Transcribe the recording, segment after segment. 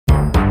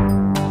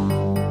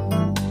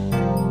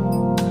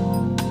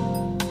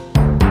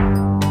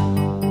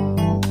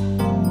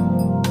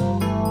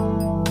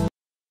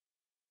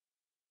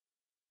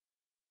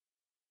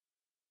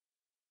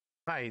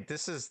Hi,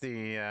 this is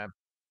the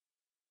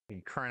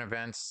current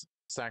events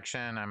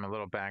section. I'm a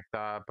little backed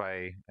up.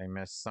 I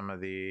missed some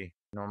of the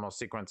normal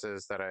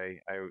sequences that I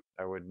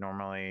would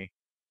normally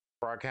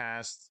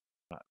broadcast.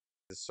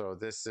 So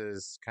this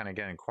is kind of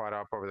getting caught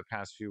up over the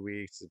past few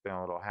weeks. It's been a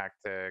little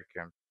hectic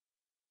and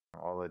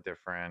all the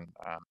different,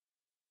 got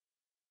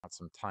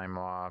some time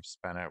off,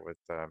 spent it with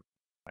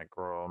my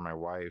girl, my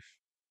wife.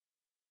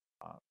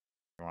 Uh,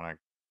 you want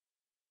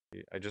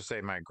to, I just say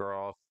my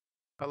girl.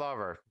 I love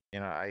her.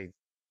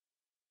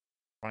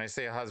 When I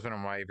say husband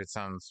and wife, it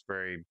sounds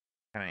very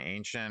kind of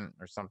ancient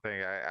or something.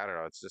 I don't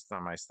know. It's just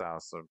not my style.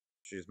 So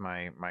she's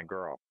my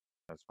girl.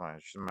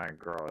 She's my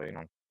girl.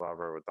 Love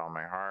her with all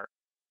my heart.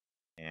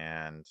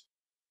 And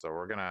so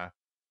we're gonna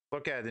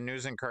look at the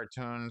news and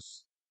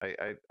cartoons.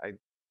 I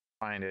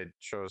find it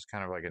shows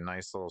kind of like a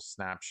nice little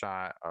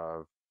snapshot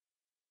of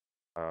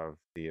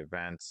the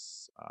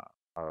events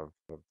of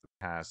the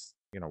past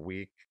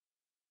week.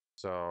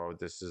 So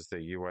this is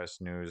the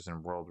U.S. News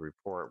and World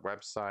Report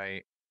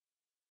website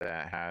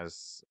that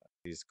has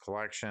these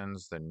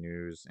collections, the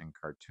news and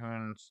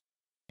cartoons.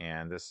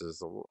 And this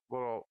is a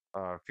little,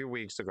 a few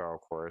weeks ago,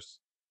 of course,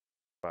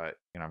 but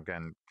I'm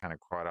getting kind of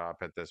caught up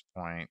at this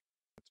point.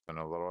 It's been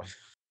a little,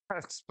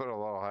 it's been a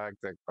little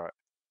hectic, but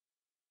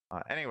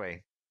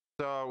anyway.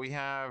 So we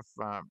have,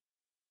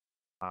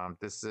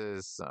 this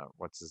is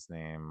what's his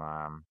name,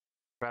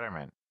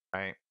 Betterman,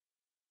 right?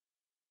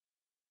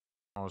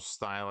 Most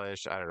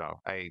stylish. I don't know.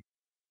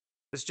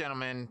 This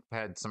gentleman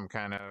had some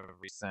kind of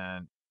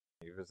recent.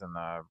 He was in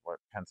the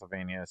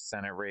Pennsylvania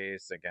Senate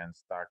race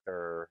against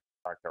Dr.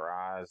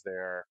 Oz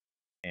there,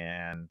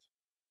 and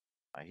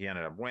he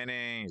ended up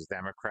winning. He's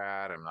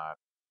Democrat. I'm not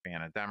a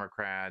fan of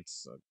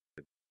Democrats.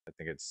 I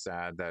think it's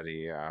sad that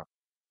he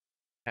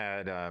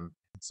had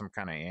some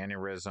kind of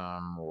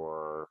aneurysm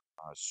or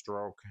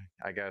stroke,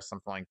 I guess,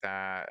 something like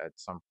that at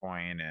some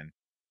point,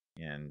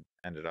 and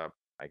ended up,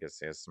 I guess,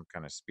 he has some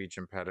kind of speech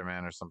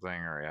impediment or something,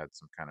 or he had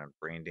some kind of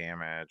brain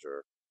damage,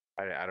 or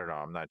I don't know.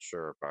 I'm not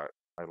sure, but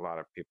a lot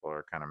of people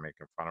are kind of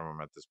making fun of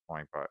him at this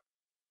point, but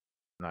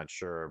I'm not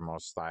sure.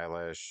 Most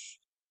stylish.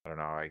 I don't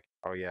know.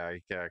 Oh yeah,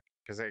 yeah,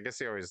 because I guess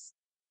he always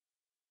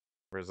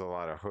wears a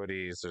lot of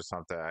hoodies or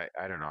something.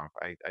 I don't know.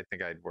 I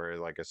think I'd wear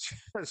like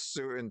a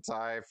suit and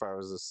tie if I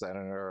was a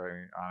senator. I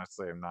mean,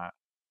 honestly, I'm not a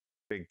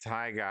big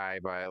tie guy,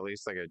 but at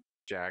least like a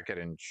jacket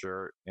and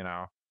shirt,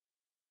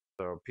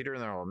 So Peter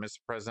and well, Mr.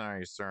 President, are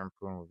you certain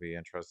Putin will be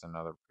interested in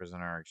another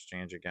prisoner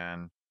exchange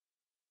again?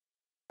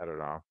 I don't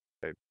know.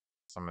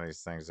 Some of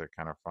these things are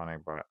kind of funny,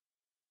 but let's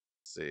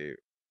see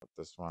what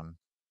this one.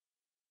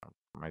 I'll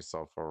put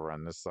myself over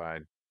on this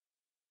side.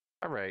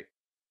 All right.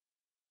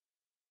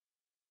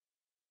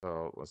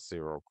 So let's see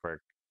real quick.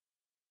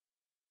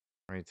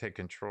 When we take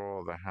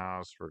control of the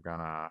House, we're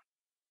gonna.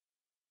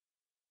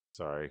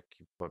 Sorry,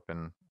 keep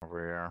flipping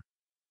over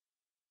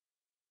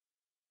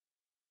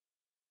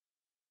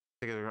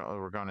here.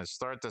 We're going to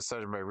start the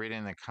session by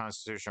reading the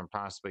Constitution,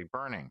 possibly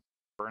burning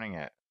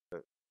it.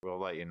 We'll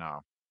let you know.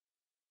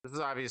 This is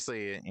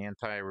obviously an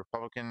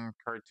anti-Republican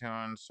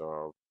cartoon,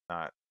 so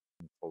not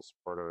in full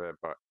support of it.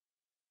 But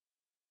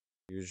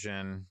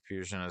fusion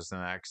is the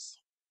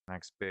next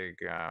big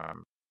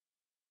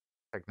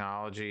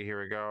technology. Here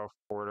we go.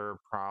 Border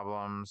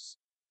problems.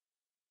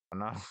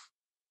 No,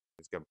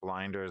 he's got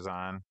blinders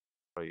on,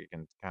 but you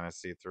can kind of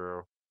see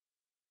through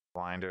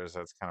blinders.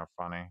 That's kind of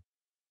funny.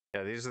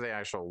 Yeah, these are the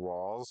actual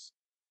walls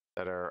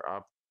that are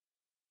up,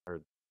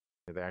 or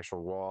the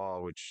actual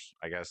wall, which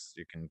I guess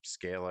you can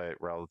scale it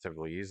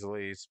relatively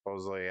easily,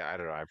 supposedly. I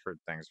don't know. I've heard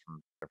things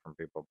from different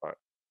people, but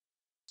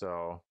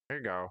so there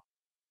you go.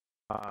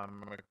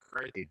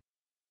 McCarthy,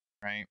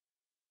 right?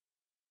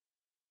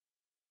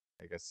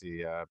 I guess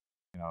he,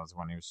 is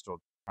when he was still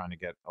trying to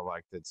get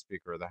elected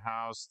Speaker of the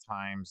House.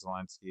 Time,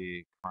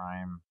 Zelensky,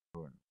 crime.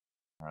 Ooh,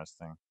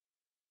 interesting.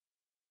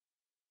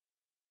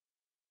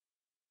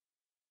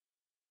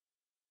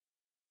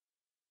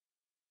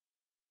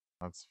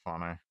 That's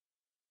funny.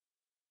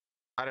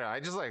 I don't know. I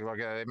just like look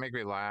at it. It make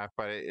me laugh,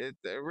 but it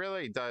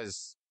really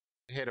does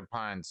hit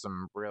upon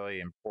some really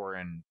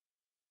important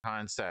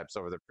concepts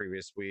over the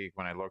previous week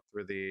when I looked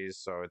through these.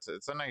 So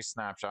it's a nice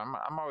snapshot.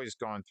 I'm always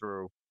going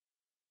through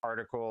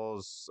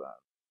articles,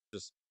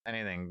 just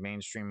anything,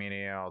 mainstream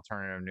media,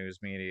 alternative news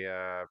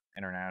media,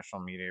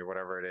 international media,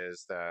 whatever it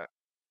is, that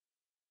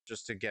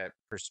just to get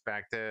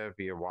perspective,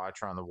 be a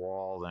watcher on the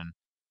wall.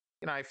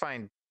 And I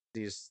find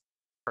these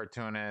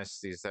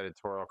cartoonists, these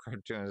editorial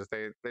cartoonists,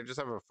 they just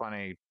have a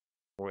funny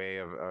way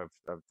of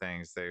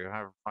things. They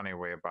have a funny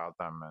way about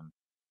them, and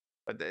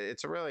but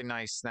it's a really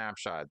nice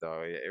snapshot,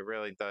 though. It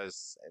really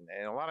does,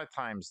 and a lot of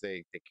times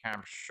they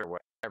capture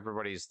what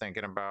everybody's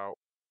thinking about,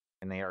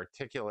 and they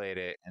articulate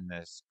it in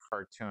this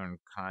cartoon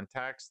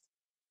context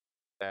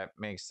that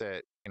makes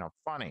it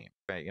funny.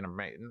 But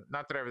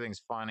not that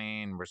everything's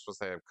funny, and we're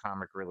supposed to have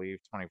comic relief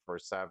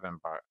 24/7,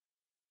 but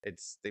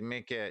they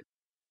make it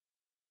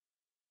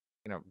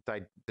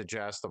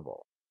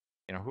digestible.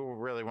 Who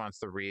really wants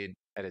to read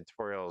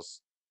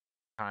editorials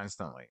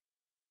constantly?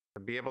 To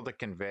be able to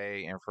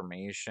convey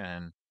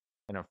information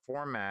in a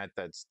format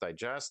that's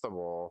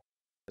digestible,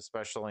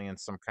 especially in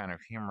some kind of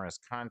humorous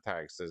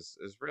context, is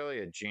really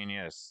a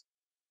genius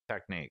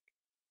technique.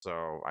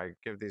 So I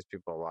give these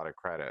people a lot of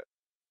credit.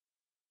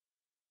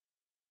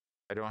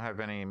 I don't have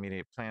any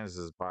immediate plans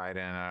as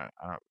Biden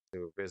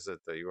to visit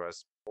the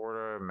U.S.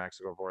 border,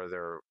 Mexico border.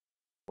 There are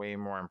way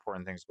more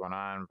important things going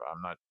on,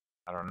 but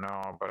I don't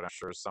know, but I'm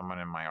sure someone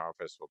in my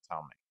office will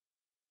tell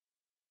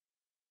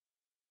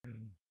me.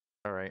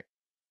 All right.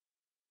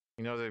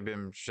 You know they've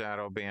been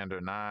shadow banned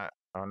or not.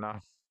 Oh no.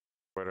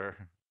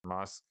 Twitter,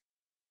 Musk.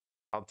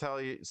 I'll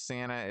tell you,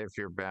 Santa, if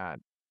you're bad.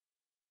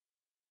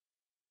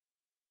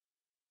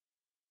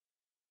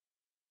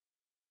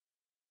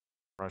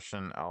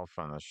 Russian elf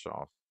on the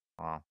shelf.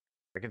 Wow.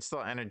 I can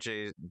still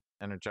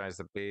energize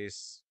the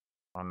base.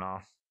 Oh no.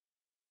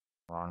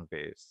 Wrong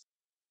base.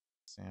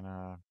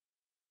 Santa.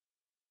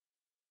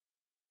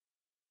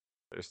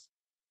 There's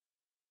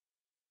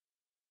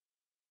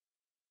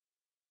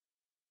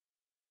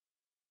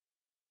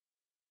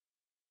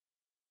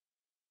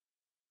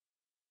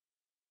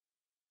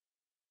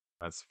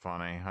That's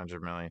funny.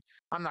 100 million.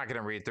 I'm not going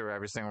to read through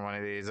every single one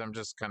of these. I'm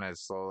just kind of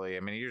slowly. I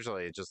mean,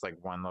 usually it's just like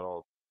one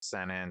little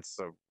sentence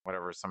of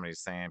whatever somebody's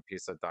saying,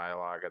 piece of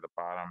dialogue at the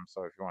bottom.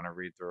 So if you want to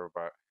read through,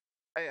 but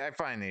I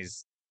find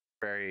these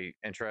very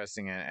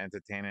interesting and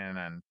entertaining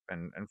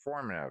and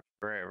informative.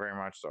 Very, very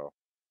much so.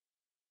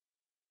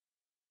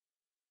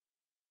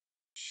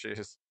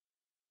 Jeez.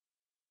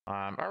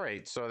 All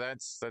right. So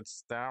that's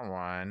that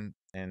one.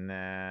 And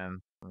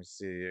then let me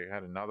see. I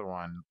had another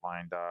one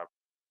lined up.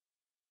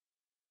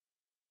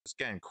 Just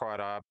getting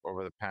caught up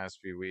over the past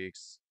few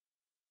weeks.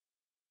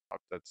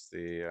 That's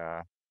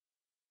the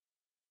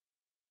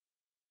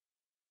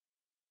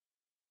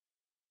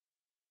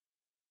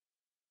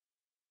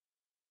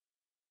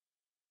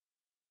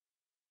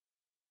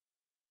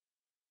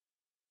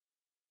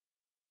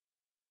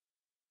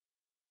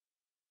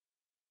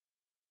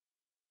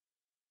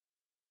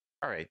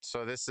All right,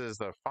 so this is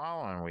the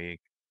following week.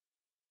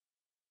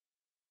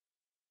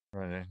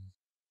 We're gonna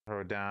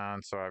throw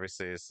down. So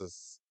obviously this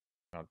is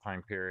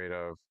time period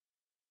of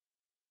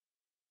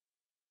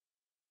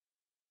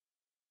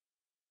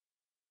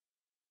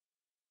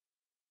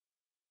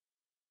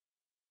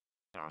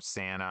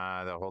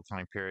Santa, the whole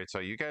time period. So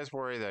you guys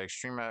worry that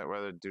extreme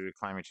weather due to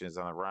climate change is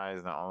on the rise,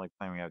 and the only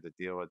claim we have to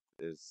deal with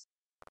is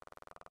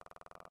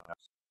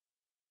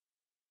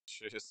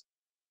just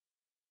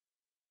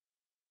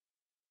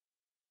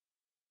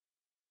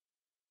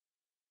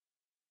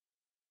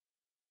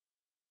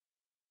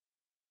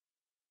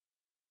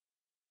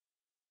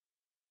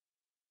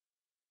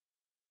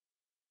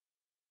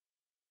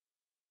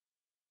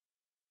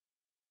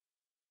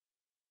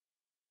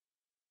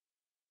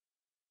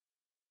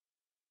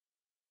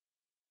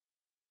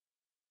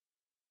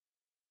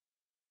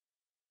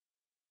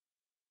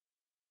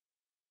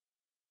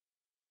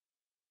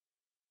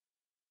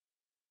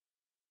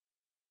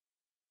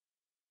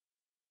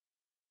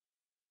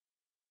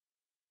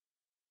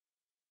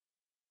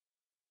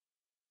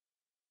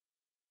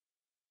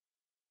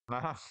no.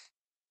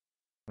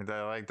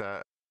 I like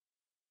that.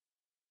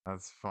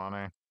 That's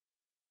funny.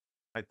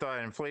 I thought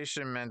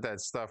inflation meant that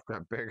stuff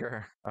got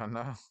bigger. Oh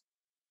no.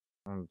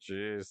 Oh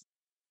jeez.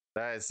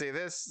 That see,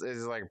 this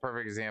is like a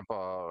perfect example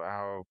of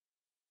how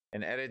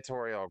an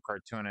editorial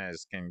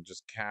cartoonist can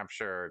just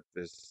capture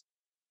this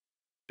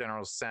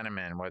general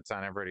sentiment, what's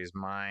on everybody's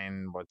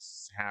mind,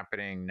 what's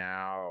happening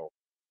now,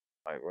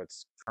 like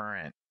what's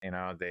current.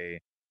 They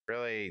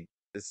really,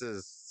 this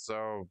is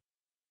so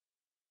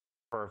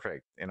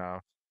perfect.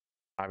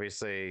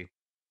 Obviously,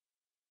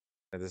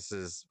 this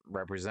is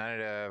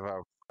representative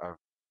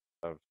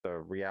of the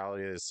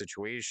reality of the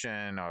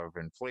situation of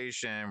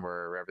inflation,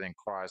 where everything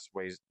costs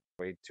way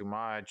too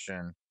much,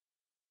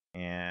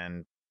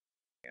 and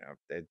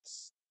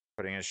it's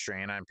putting a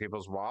strain on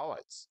people's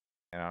wallets.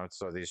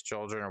 So these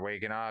children are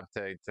waking up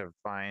to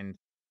find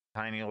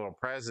tiny little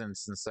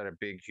presents instead of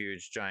big,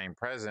 huge, giant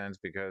presents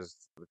because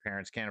the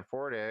parents can't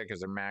afford it because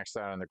they're maxed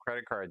out on their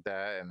credit card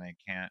debt and they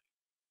can't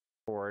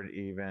afford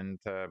even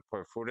to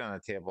put food on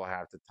the table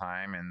half the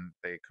time. And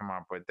they come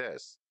up with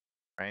this,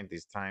 right?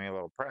 These tiny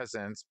little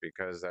presents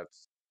because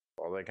that's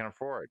all they can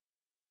afford.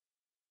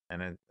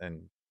 And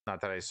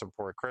not that I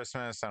support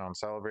Christmas, I don't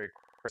celebrate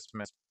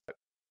Christmas, but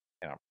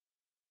you know,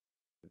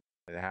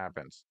 it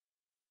happens.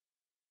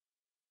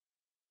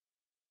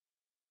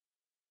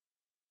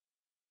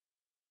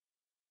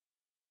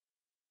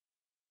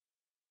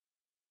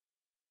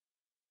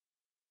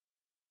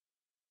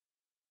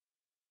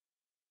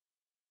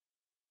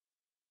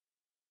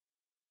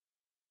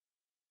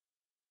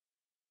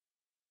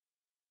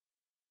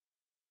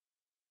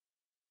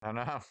 I don't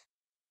know.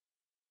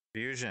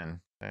 Fusion,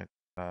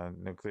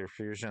 nuclear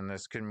fusion.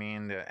 This could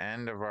mean the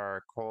end of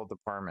our coal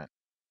department.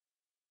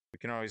 We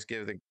can always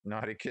give the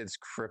naughty kids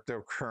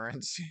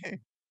cryptocurrency.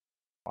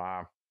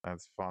 Wow,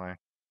 that's funny.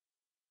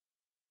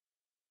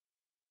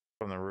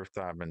 From the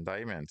rooftop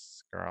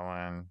indictments,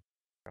 Garland.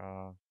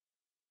 Uh,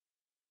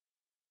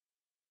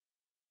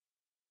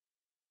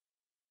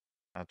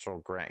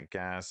 Natural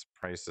gas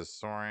prices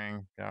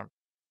soaring. Yep.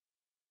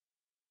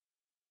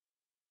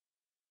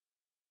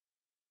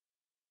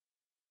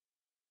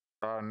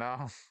 Oh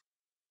no,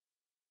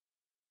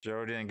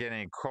 Joe didn't get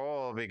any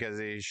coal because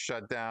he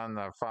shut down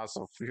the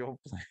fossil fuel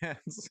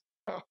plants.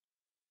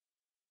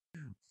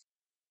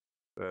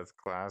 That's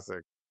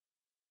classic.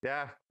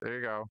 Yeah, there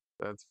you go.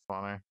 That's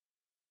funny.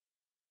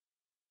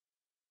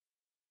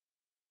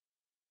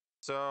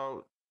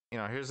 So,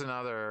 here's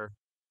another.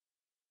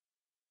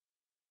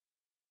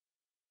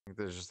 I think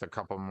there's just a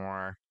couple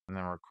more, and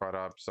then we're caught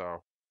up.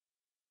 So,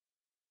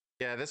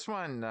 yeah, this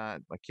one,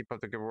 like, keep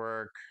up the good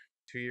work.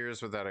 2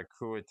 years without a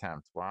coup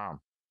attempt. Wow,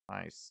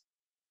 nice.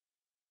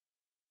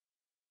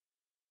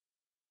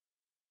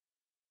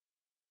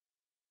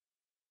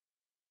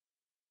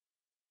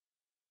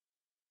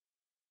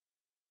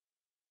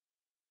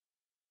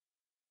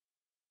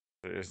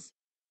 It is.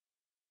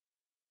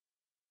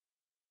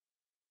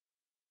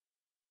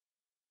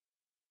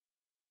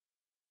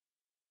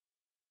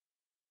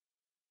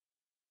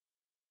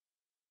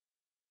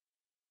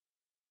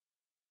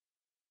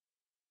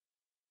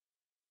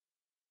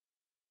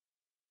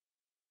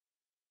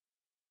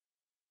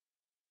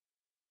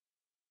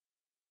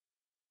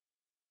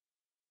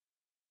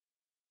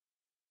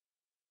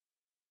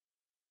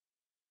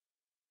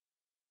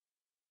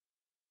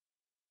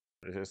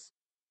 It is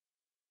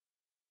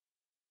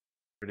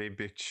pretty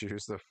big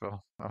shoes to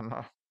fill. I don't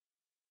know.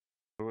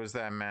 Who was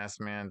that masked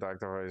man?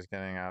 Dr. Hoy is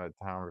getting out of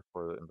town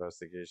before the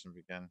investigation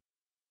began.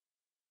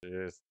 It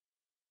is.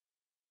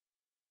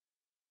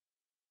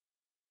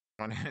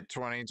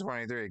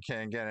 2023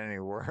 can't get any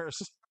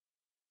worse.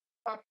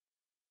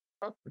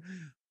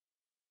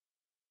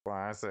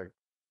 Classic.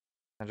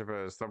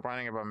 Stop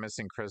whining about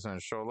missing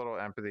Christmas. Show a little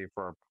empathy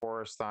for our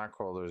poor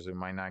stockholders who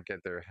might not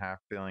get their $500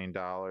 million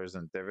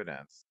in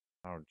dividends.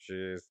 Oh,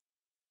 jeez.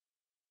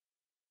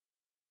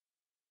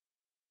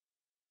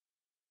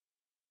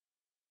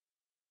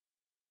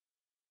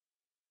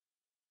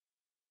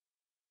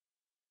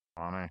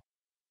 Funny.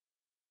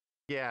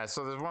 Yeah,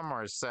 so there's one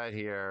more set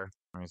here.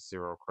 Let me see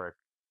real quick.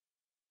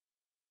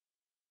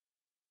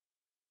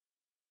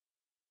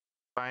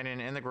 Biden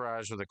in the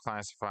garage with a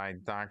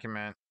classified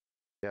document.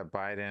 Yeah,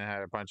 Biden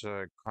had a bunch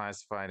of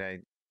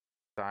classified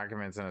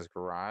documents in his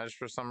garage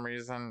for some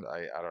reason.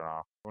 I don't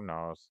know. Who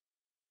knows?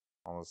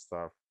 All this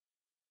stuff.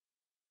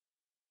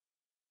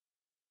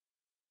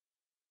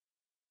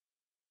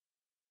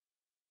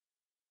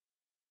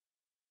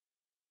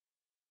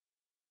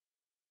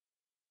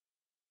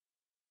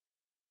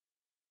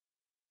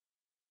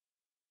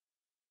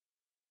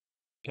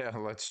 Yeah,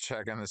 let's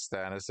check on the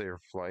status of your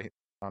flight.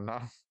 Oh no,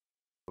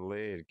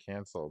 delayed,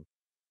 canceled.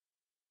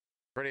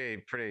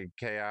 Pretty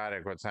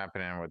chaotic what's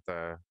happening with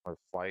the with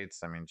flights.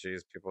 I mean,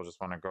 geez, people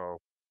just want to go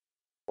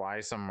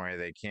fly somewhere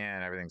they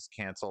can. Everything's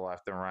canceled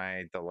left and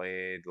right,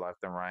 delayed left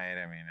and right.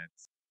 I mean,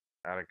 it's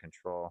out of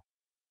control.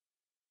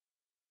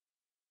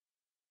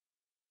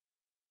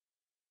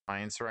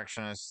 My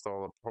insurrectionists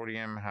stole a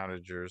podium. How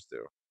did yours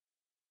do?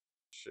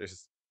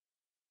 Jeez,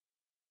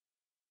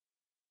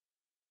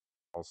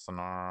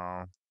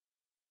 Bolsonaro.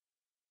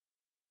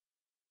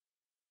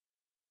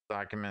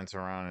 Documents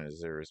around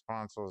is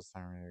irresponsible. This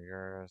time of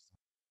year.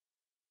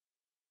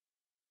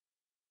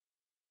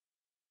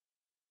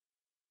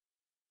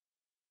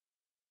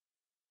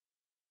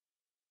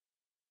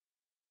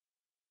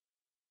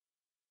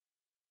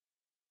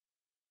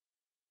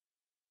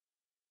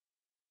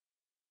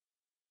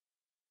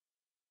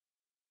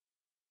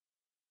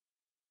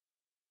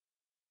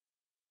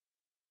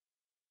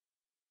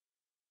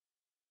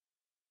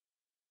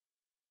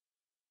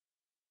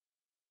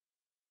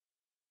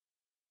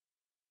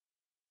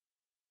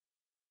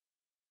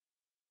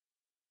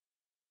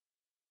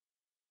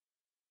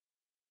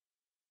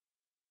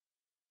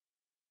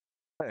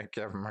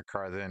 Kevin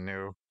McCarthy,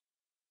 new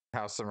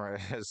House of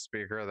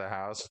Speaker of the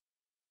House.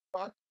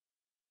 Fuck.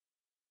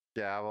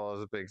 Gavel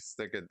is a big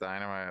stick of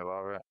dynamite. I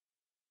love it.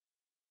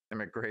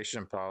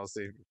 Immigration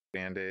policy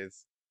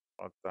band-aids.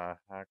 What the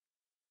heck?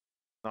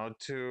 No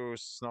two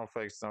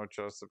snowflakes, no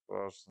Joseph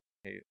Wilson.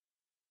 He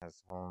has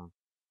home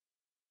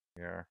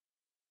here.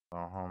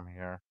 No home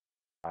here.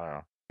 I don't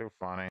know. Too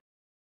funny.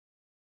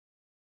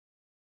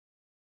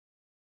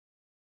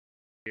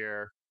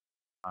 Here,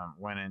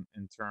 when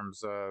in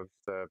terms of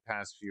the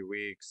past few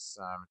weeks,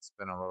 it's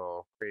been a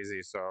little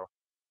crazy. So,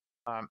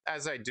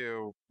 as I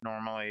do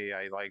normally,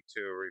 I like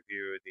to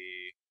review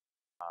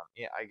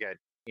yeah, I get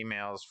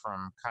emails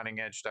from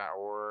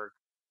cuttingedge.org.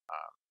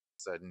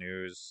 It's a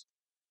news,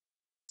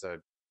 it's a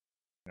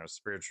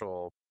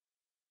spiritual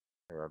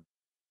or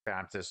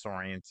Baptist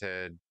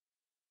oriented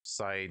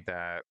site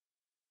that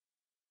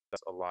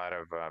does a lot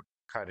of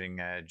cutting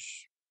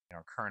edge,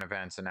 current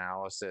events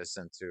analysis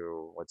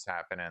into what's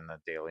happening in the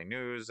daily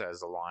news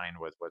as aligned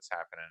with what's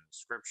happening in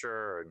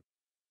scripture and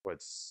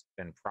what's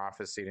been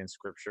prophesied in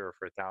scripture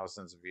for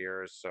thousands of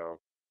years. So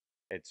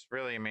it's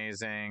really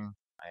amazing.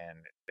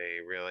 And they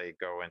really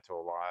go into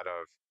a lot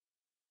of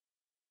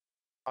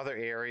other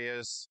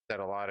areas that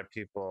a lot of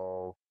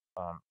people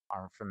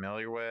aren't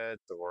familiar with,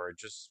 or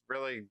just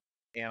really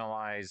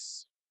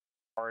analyze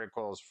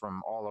articles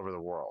from all over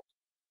the world,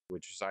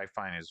 which I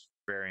find is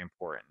very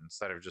important.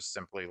 Instead of just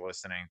simply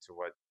listening to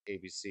what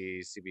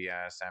ABC,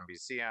 CBS,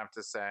 NBC have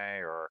to say,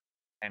 or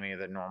any of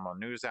the normal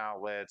news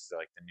outlets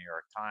like the New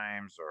York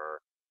Times or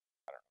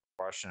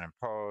Washington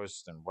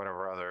Post and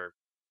whatever other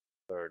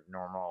the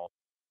normal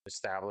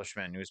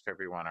establishment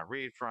newspaper you want to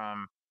read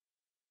from.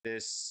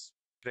 This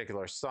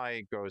particular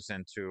site goes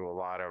into a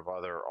lot of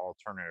other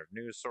alternative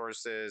news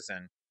sources,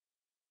 and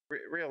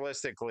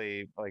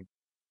realistically, like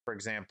for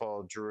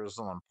example,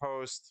 Jerusalem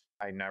Post,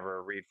 I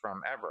never read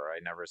from ever. I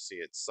never see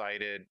it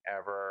cited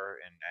ever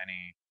in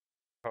any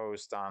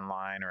post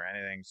online or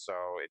anything. So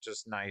it's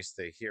just nice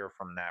to hear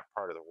from that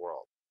part of the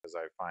world, because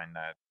I find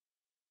that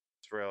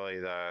it's really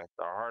the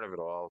heart of it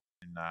all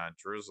in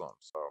Jerusalem.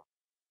 So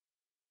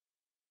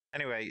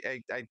anyway,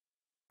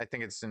 I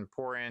think it's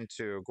important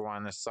to go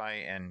on the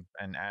site and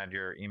add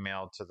your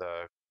email to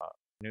the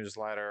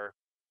newsletter,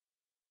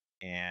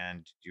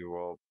 and you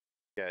will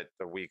get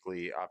the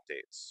weekly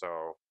updates.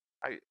 So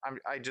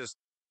I just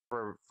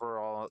for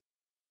all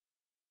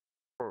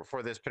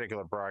for this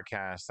particular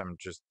broadcast, I'm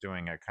just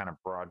doing a kind of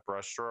broad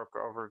brushstroke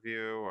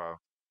overview of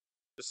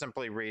just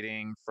simply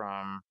reading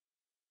from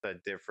the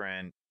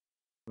different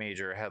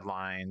major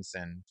headlines,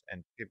 and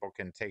people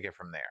can take it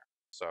from there.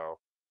 So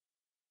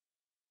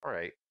all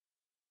right,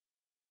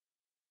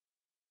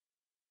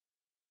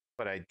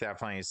 but I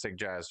definitely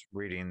suggest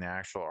reading the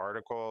actual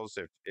articles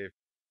if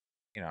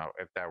you know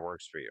if that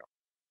works for you,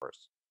 of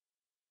course.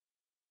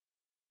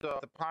 So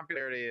the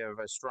popularity of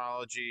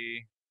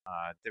astrology,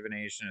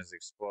 divination is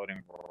exploding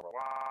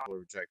worldwide. People who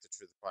reject the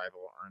truth of the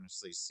Bible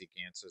earnestly seek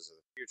answers of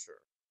the future.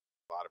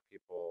 A lot of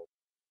people,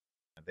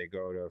 they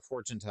go to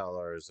fortune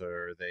tellers,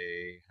 or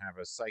they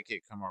have a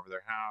psychic come over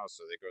their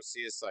house, or they go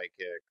see a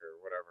psychic or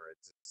whatever.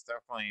 It's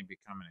definitely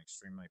become an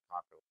extremely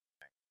popular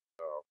thing.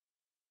 So,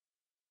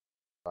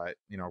 but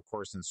you know, of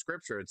course, in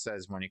Scripture it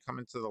says, when you come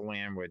into the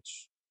land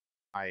which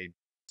I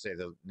say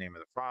the name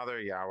of the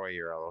Father, Yahweh,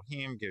 your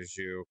Elohim, gives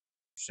you,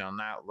 you shall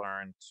not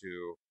learn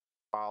to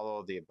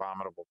follow the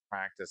abominable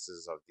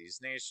practices of these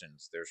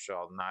nations. There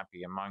shall not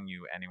be among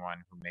you anyone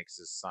who makes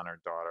his son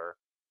or daughter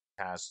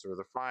pass through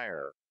the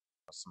fire,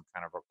 some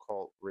kind of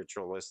occult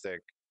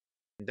ritualistic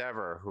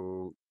endeavor,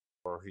 who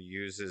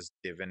uses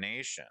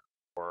divination,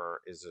 or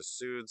is a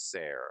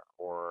soothsayer,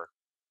 or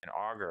an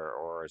augur,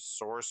 or a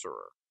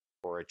sorcerer,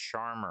 or a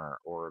charmer,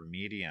 or a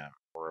medium,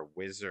 or a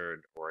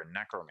wizard, or a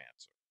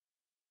necromancer.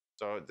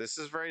 So this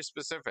is very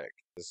specific.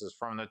 This is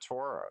from the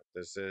Torah.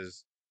 This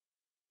is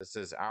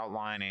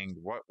outlining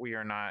what we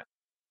are not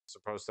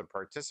supposed to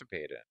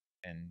participate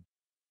in. And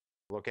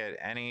look at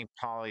any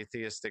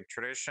polytheistic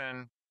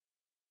tradition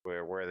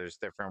where there's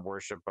different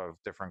worship of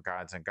different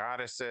gods and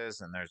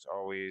goddesses, and there's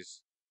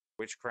always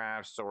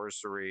witchcraft,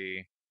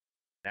 sorcery,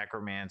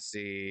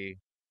 necromancy,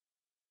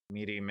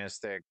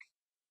 mediumistic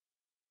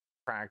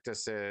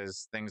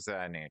practices, things of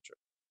that nature.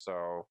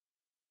 So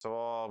it's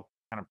all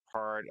kind of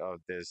part of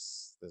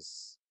this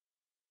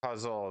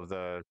puzzle of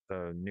the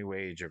new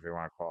age, if you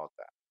want to call it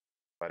that.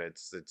 But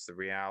it's the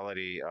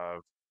reality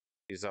of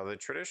these other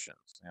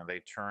traditions. You know,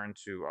 they turn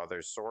to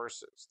other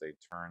sources. They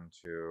turn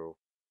to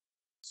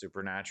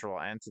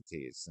supernatural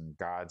entities and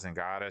gods and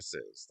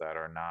goddesses that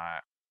are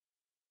not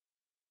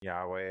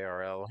Yahweh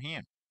or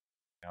Elohim.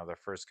 You know, the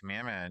first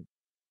commandment,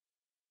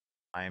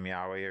 I am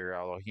Yahweh your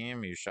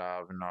Elohim, you shall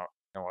have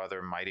no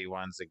other mighty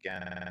ones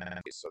again.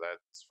 So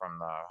that's from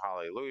the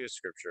Hallelujah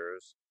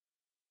scriptures.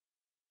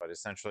 But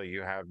essentially,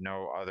 you have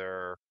no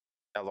other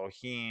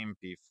Elohim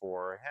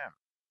before him.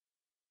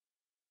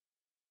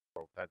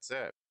 So that's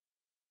it.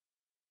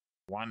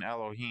 One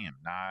Elohim,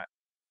 not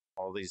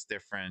all these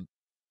different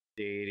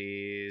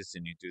deities,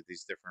 and you do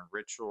these different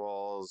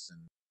rituals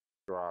and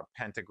draw a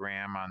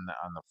pentagram on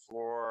the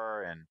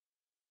floor,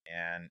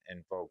 and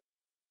invoke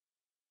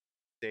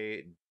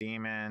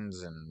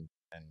demons and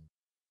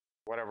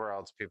whatever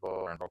else people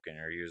are invoking.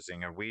 You're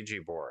using a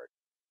Ouija board,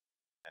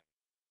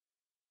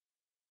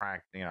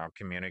 you know,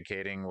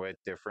 communicating with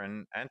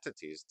different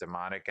entities,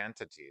 demonic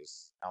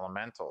entities,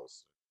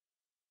 elementals.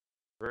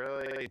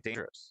 Really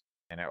dangerous,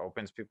 and it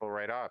opens people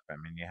right up. I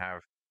mean, you have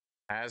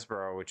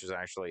Hasbro, which is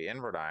actually in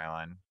Rhode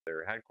Island,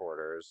 their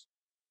headquarters,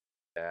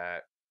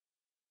 that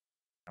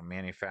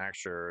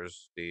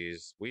manufactures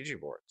these Ouija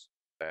boards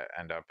that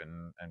end up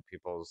in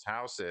people's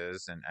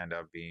houses and end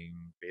up being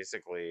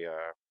basically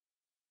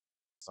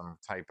some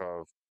type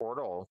of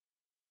portal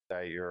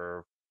that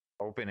you're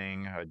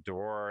opening, a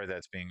door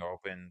that's being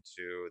opened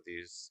to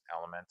these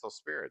elemental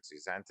spirits,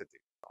 these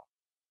entities.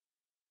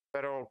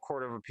 Federal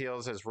Court of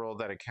Appeals has ruled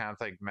that a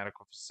Catholic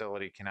medical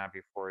facility cannot be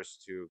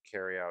forced to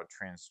carry out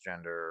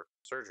transgender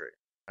surgery.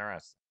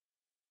 Interesting.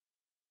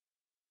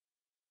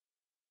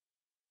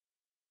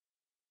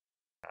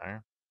 Okay.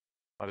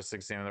 Let us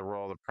examine the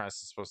role the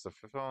press is supposed to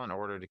fulfill in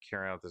order to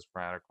carry out this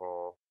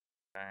radical.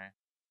 Okay.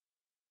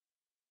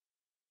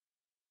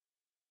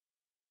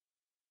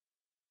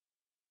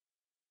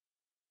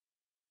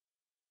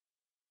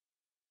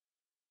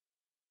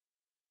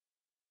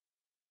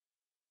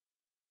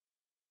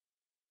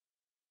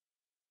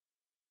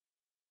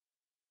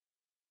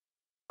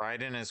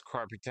 Biden is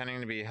caught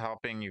pretending to be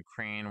helping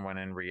Ukraine when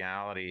in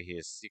reality he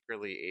is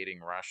secretly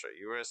aiding Russia.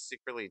 U.S.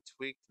 secretly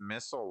tweaked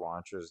missile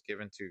launchers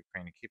given to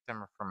Ukraine to keep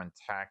them from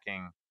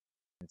attacking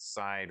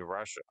inside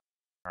Russia.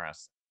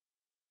 Interesting.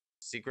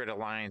 Secret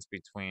alliance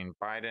between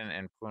Biden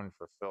and Putin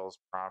fulfills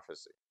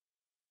prophecy.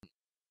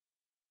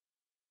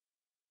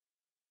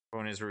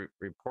 Putin is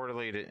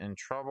reportedly in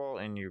trouble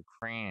in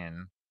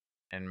Ukraine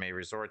and may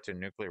resort to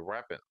nuclear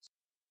weapons.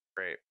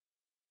 Great.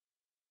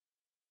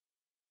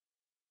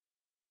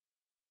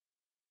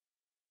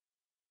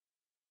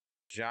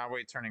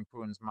 Yahweh turning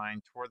Putin's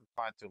mind toward the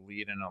plot to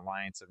lead an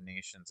alliance of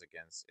nations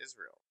against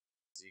Israel.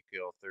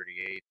 Ezekiel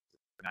 38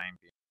 9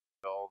 being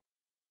fulfilled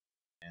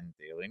in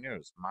Daily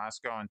News.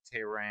 Moscow and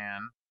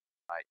Tehran,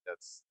 that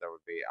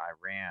would be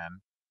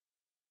Iran,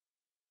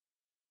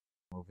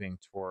 moving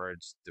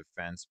towards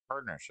defense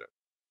partnership.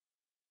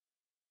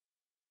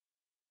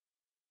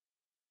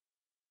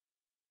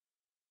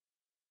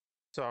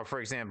 So,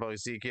 for example,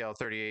 Ezekiel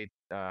 38,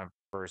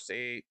 verse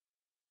 8,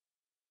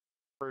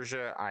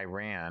 Persia,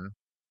 Iran,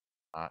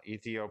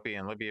 Ethiopia,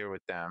 and Libya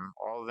with them,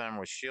 all of them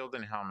with shield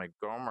and helmet,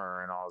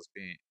 Gomer and all his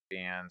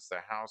bands,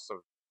 the house of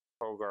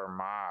Hogar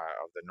Ma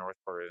of the north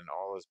part and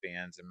all his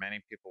bands, and many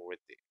people with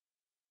thee.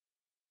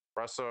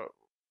 Russia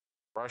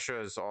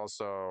is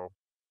also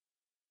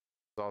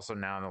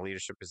now in the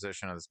leadership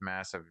position of this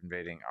massive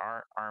invading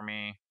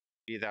army.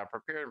 Be thou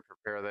prepared and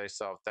prepare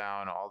thyself thou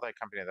and all thy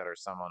company that are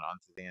summoned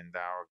unto thee, and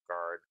thou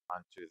guard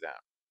unto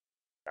them.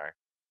 Okay.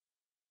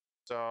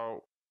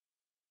 So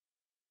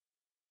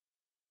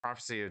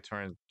prophecy of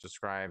turn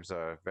describes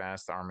a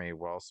vast army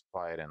well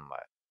supplied and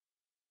led.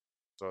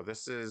 So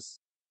this is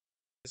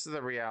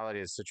the reality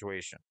of the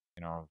situation.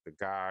 You know, the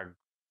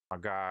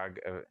Magog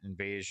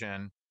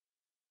invasion.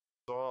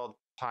 It's all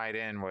tied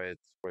in with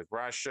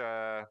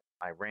Russia,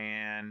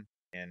 Iran,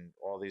 and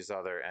all these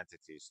other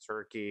entities.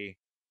 Turkey.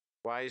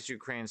 Why is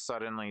Ukraine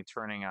suddenly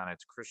turning on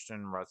its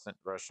Christian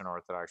Russian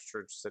Orthodox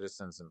Church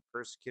citizens and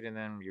persecuting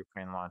them?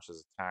 Ukraine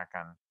launches attack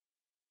on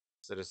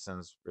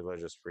citizens'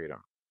 religious freedom.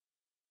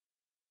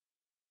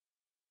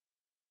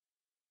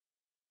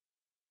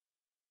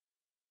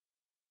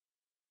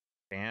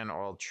 Ban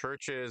all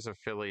churches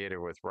affiliated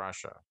with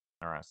Russia.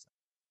 Interesting.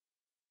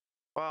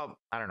 Well,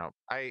 I don't know.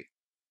 I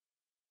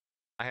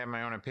have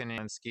my own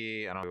opinion.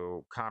 Zelensky, I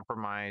don't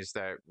compromise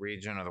that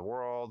region of the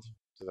world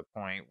to the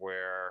point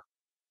where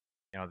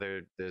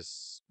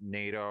this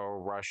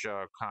NATO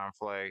Russia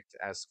conflict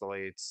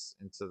escalates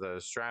into the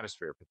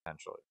stratosphere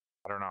potentially.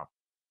 I don't know.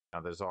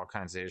 There's all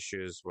kinds of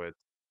issues with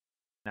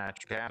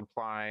natural gas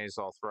supplies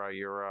all throughout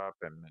Europe,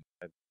 and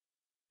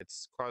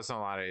it's causing a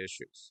lot of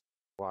issues.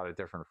 A lot of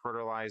different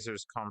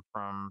fertilizers come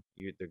from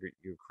the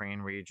Ukraine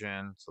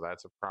region, so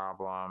that's a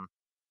problem.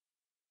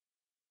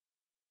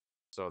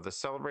 So the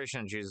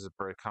celebration of Jesus'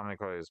 birth commonly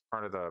is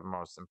part of the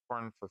most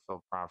important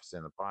fulfilled prophecy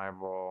in the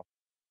Bible.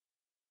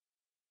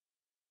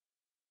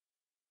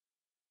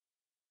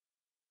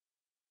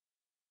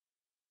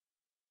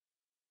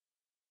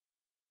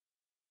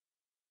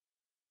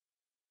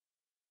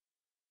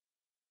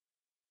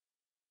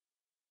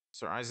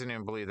 So Isaac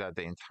Newton believed that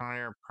the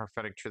entire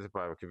prophetic truth of the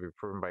Bible could be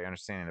proven by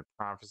understanding the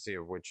prophecy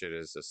of which it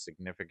is a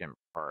significant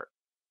part.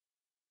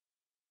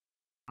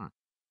 Hmm.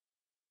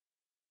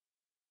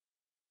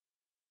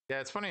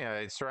 Yeah, it's funny.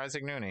 Sir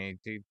Isaac Newton,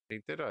 he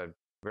did a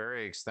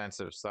very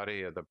extensive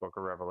study of the Book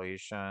of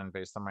Revelation,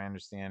 based on my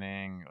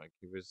understanding. Like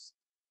he was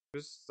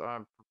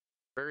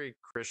very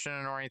Christian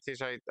in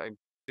orientation. I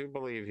do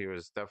believe he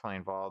was definitely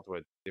involved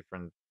with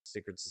different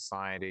secret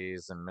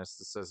societies and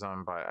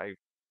mysticism, but I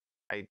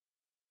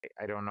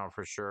I don't know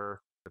for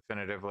sure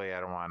definitively. I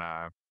don't want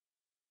to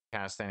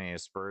cast any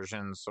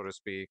aspersions, so to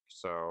speak.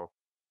 So,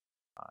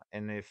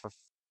 and if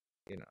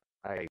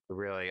I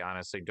really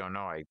honestly don't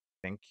know. I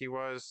think he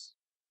was.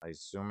 I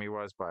assume he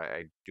was, but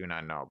I do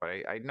not know. But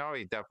I know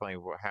he definitely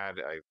had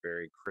a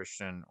very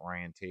Christian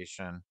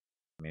orientation.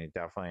 I mean, he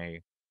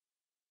definitely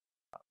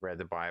read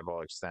the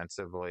Bible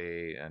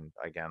extensively, and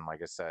again,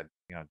 like I said,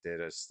 did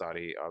a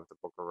study of the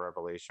Book of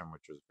Revelation,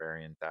 which was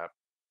very in depth.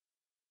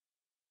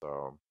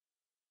 So,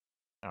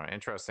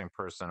 interesting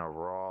person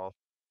overall.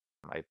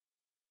 I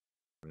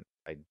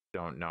I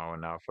don't know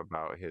enough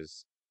about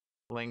his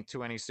link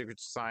to any secret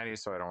society,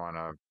 so I don't want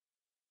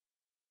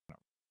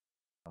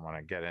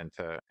to get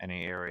into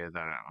any area that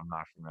I'm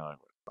not familiar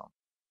with. So.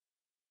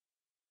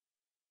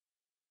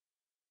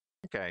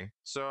 Okay,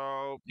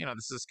 so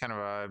this is kind of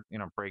a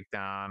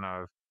breakdown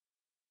of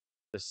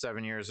the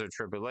 7 years of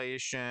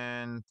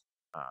tribulation.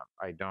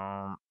 I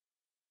don't.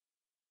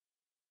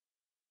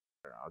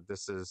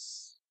 This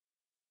is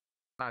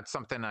not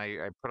something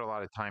I put a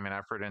lot of time and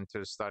effort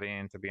into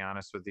studying. To be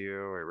honest with you,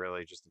 it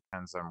really just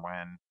depends on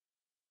when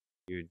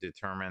you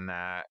determine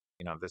that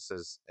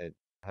it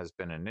has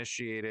been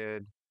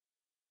initiated,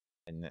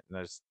 and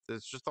there's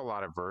just a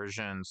lot of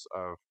versions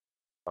of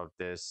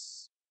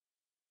this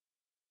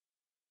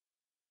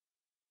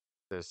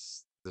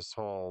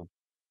whole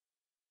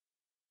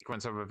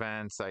sequence of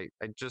events. I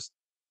just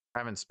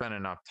haven't spent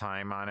enough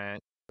time on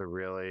it to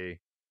really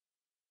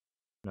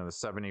the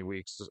 70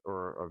 weeks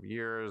or of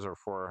years or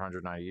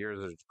 490 years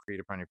are decreed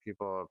upon your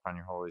people, upon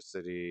your holy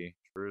city,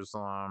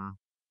 Jerusalem.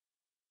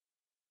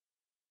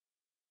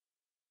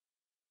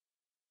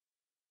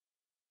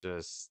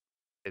 Just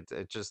it's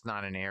just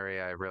not an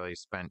area I really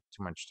spent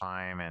too much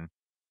time, and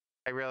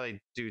I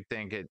really do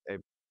think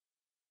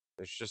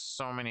there's just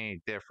so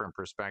many different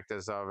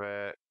perspectives of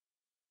it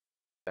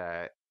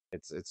that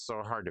it's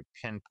so hard to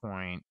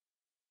pinpoint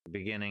the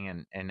beginning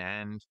and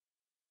end.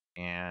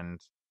 And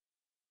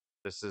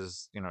this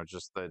is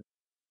just a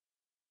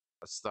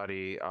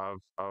study of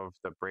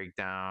the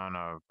breakdown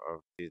of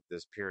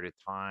this period of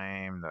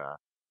time. I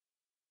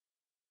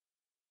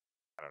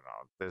don't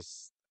know,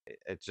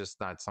 it's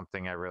just not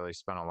something I really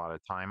spent a lot of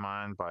time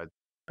on. But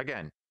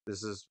again,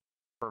 this is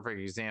a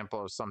perfect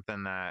example of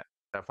something that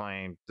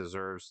definitely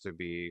deserves to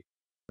be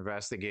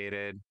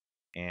investigated.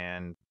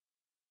 And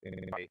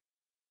by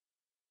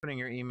putting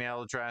your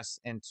email address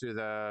into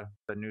the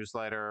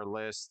newsletter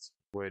list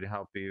would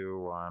help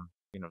you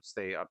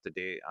stay up to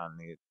date on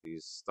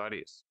these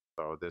studies.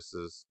 So this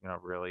is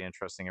really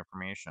interesting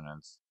information, and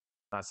it's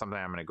not something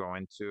I'm going to go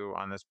into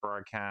on this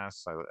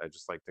broadcast. I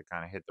just like to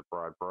kind of hit the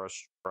broad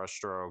brush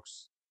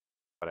strokes,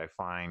 but I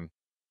find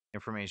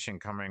information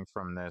coming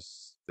from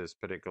this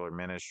particular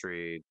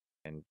ministry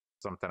and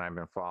something I've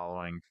been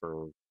following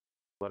for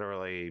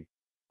literally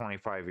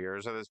 25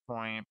 years at this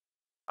point,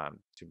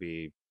 to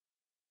be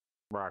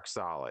rock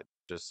solid.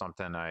 Just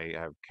something I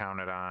have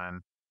counted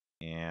on,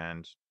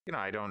 and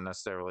I don't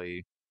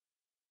necessarily,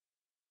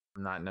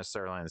 I'm not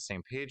necessarily on the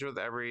same page with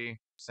every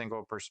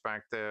single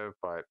perspective,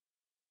 but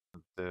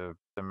the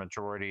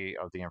majority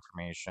of the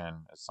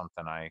information is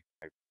something I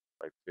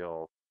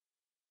feel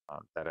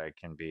that I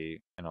can be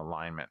in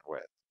alignment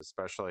with,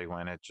 especially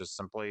when it's just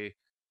simply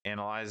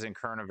analyzing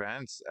current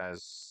events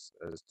as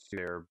to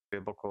their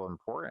biblical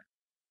importance,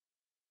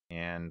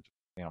 and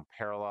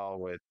parallel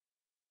with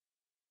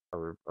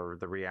or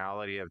the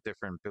reality of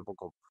different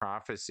biblical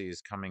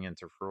prophecies coming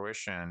into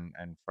fruition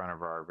in front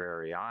of our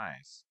very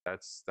eyes.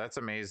 That's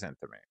amazing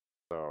to me.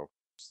 So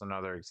just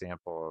another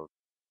example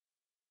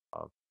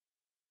of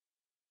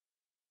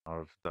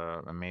of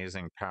the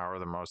amazing power of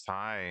the Most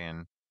High,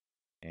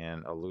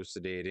 and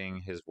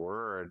elucidating His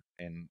word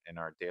in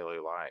our daily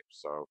life.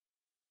 So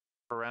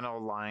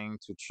parental lying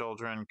to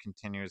children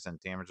continues and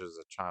damages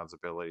a child's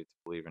ability to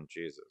believe in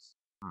Jesus,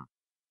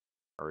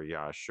 or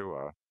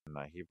Yahshua in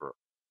the Hebrew.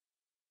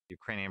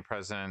 Ukrainian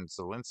President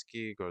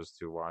Zelensky goes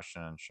to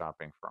Washington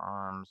shopping for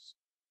arms.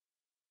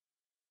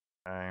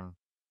 Okay.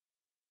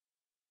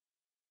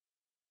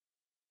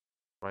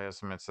 By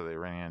estimates of the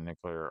Iranian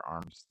nuclear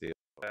arms deal,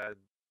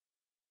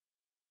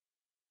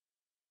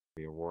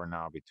 be a war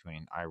now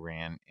between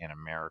Iran and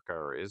America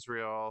or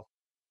Israel,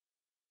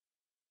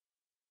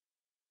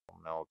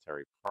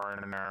 military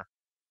partner.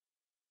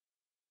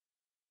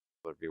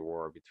 There'll be a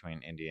war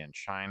between India and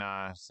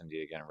China. Is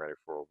India getting ready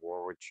for a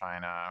war with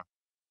China?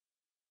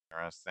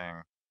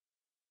 Interesting.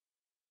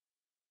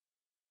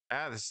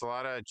 Yeah, there's a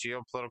lot of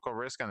geopolitical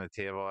risk on the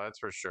table, that's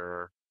for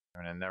sure. I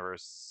mean, it never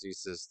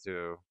ceases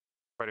to.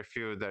 Quite a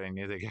few that I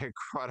need to get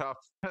caught up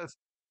with.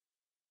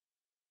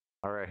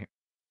 All right.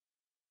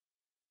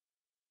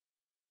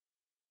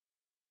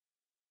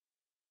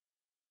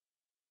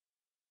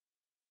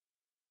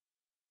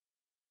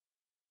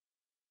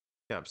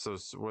 Yep. So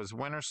was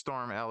Winter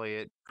Storm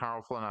Elliott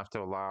powerful enough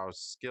to allow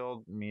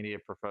skilled media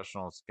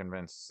professionals to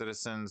convince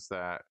citizens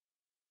that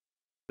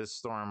this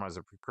storm was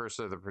a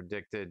precursor to the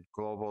predicted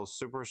global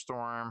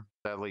superstorm?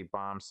 Deadly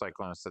bomb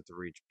cyclone is set to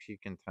reach peak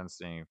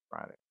intensity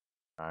Friday.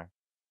 Okay.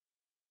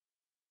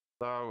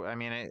 So, I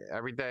mean,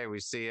 every day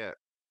we see it.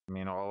 I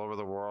mean, all over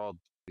the world,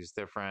 these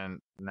different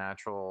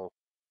natural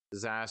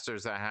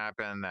disasters that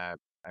happen. That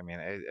I mean,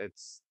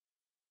 it's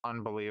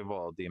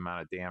unbelievable the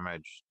amount of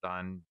damage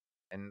done,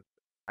 and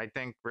I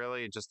think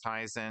really it just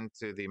ties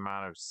into the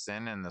amount of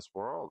sin in this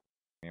world.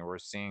 I mean, we're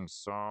seeing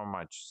so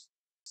much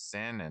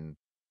sin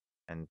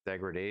and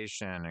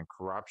degradation and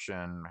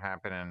corruption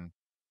happening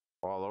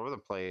all over the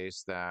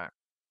place that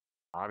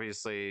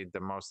obviously the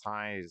Most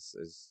High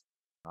is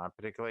not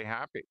particularly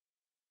happy.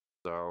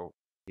 So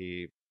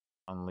he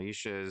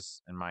unleashes,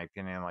 in my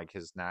opinion, like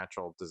his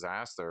natural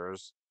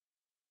disasters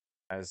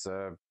as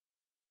a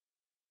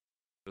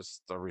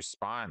just a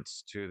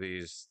response to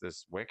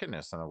this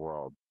wickedness in the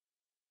world.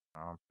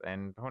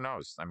 And who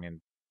knows? I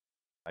mean,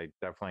 I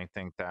definitely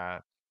think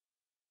that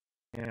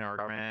our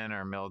government,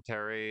 our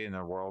military, and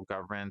the world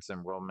governments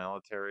and world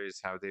militaries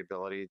have the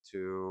ability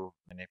to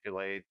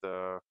manipulate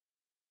the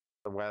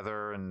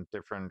weather in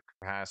different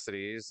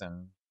capacities,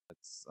 and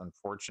it's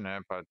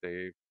unfortunate, but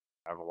they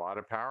have a lot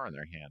of power in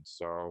their hands.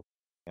 So,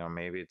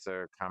 maybe it's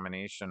a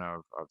combination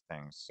of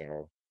things.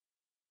 So,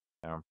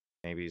 you know,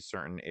 maybe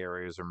certain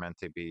areas are meant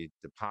to be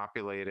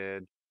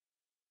depopulated.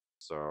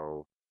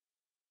 So,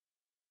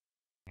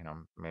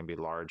 maybe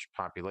large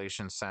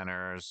population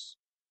centers,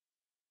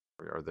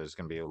 or there's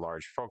going to be a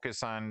large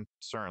focus on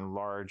certain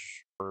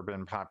large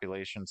urban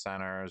population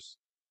centers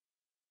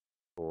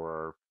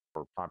for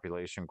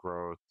population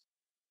growth.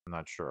 I'm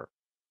not sure.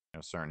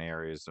 certain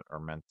areas are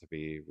meant to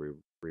be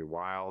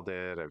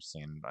rewilded. I've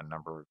seen a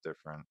number of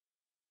different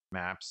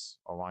maps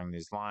along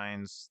these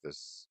lines.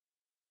 This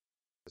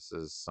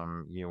is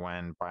some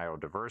UN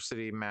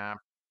biodiversity map,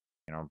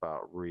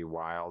 about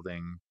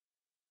rewilding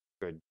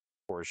a good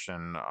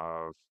portion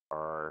of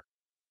our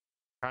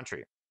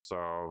country.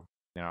 So,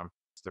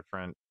 it's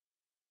different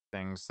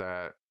things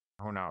that,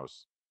 who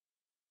knows?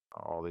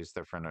 All these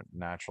different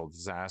natural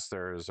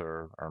disasters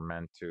are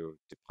meant to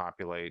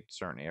depopulate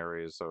certain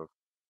areas of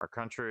our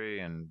country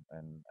and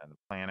the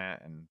planet,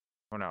 and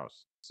who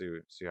knows?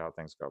 See how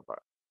things go. But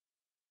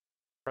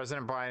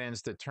President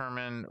Biden's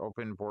determined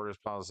open borders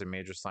policy,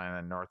 major sign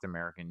that North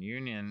American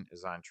Union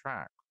is on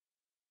track.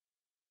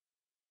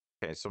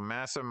 Okay, so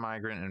massive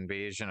migrant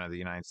invasion of the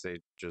United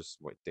States just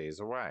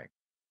days away.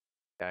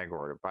 Gag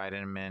order.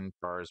 Biden admin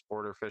bars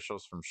border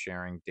officials from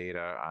sharing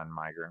data on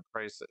migrant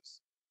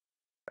crisis.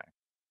 Okay.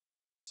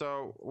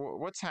 So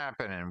what's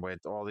happening with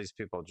all these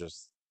people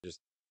just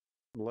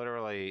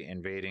literally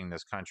invading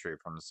this country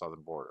from the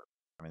southern border?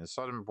 I mean, the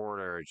southern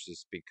border is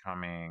just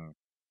becoming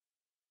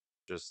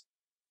just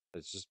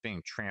it's just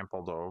being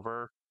trampled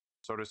over,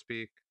 so to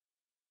speak.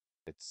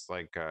 It's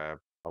like a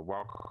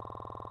welcome.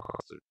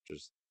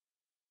 Just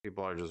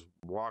people are just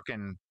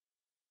walking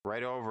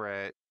right over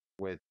it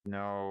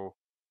without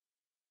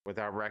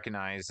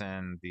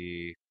recognizing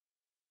the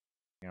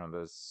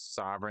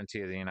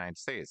sovereignty of the United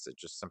States.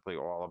 It's just simply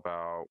all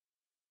about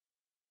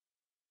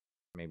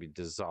maybe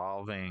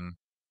dissolving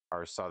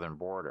our southern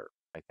border.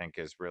 I think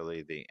is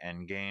really the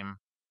end game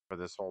for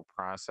this whole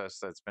process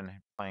that's been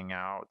playing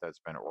out, that's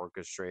been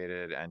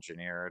orchestrated,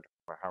 engineered,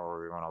 or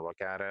however we want to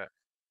look at it.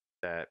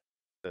 That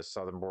the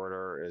southern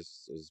border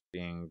is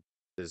being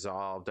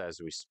dissolved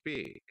as we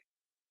speak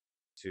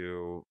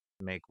to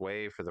make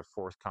way for the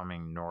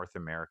forthcoming North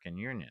American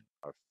Union,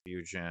 a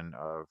fusion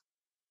of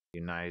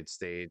United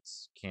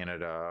States,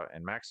 Canada,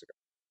 and Mexico,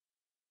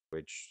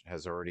 which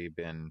has already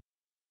been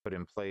put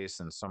in place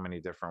in so many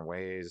different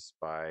ways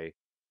by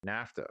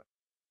NAFTA,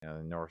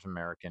 the North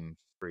American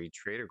Free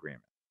Trade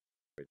Agreement,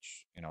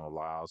 which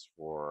allows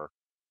for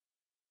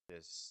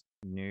this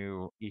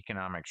new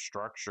economic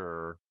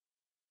structure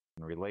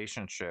and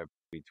relationship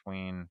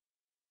between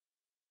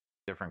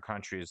different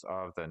countries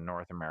of the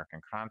North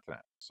American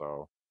continent.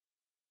 So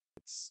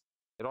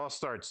it all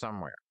starts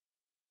somewhere.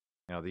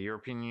 The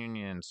European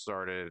Union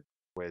started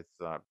with,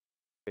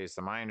 based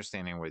on my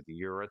understanding, with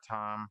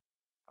Euratom,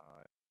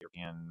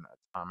 European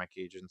Atomic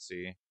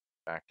Agency,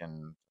 back in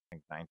I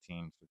think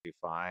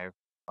 1955,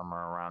 somewhere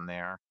around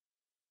there,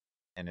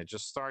 and it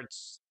just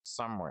starts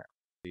somewhere.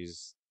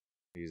 These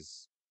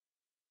these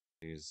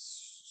these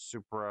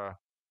supra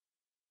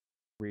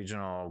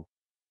regional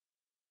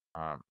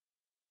um,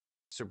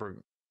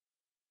 super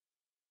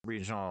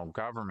regional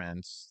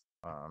governments,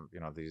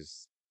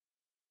 these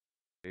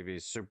maybe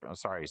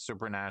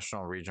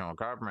supranational regional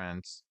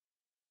governments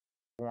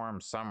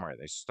form somewhere.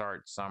 They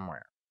start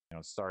somewhere.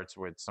 It starts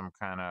with some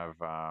kind of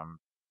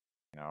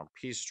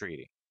peace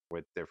treaty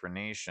with different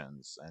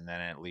nations, and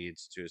then it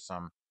leads to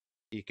some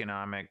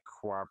economic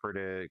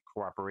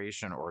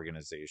cooperation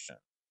organization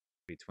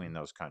between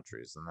those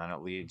countries, and then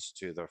it leads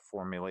to the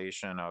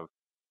formulation of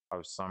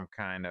some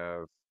kind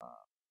of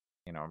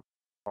you know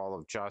call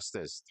of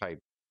justice type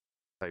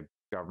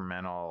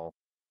governmental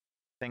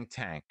think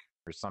tank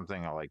or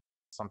something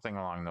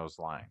along those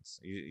lines.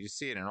 You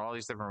see it in all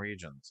these different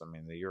regions. I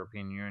mean, the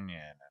European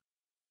Union,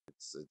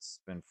 it's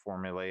been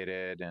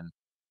formulated and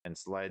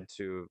it's led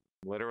to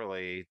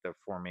literally the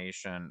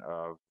formation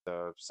of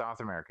the South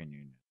American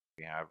Union.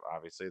 We have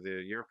obviously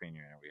the European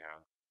Union. We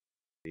have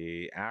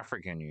the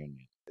African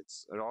Union.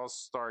 It all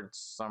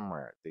starts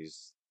somewhere.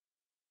 These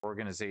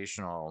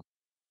organizational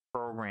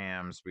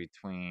programs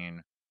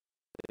between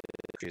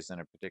countries in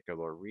a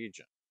particular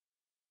region.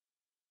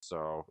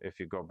 So if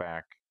you go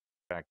back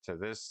to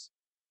this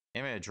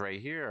image right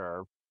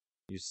here,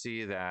 you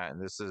see that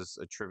this is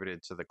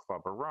attributed to the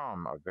Club of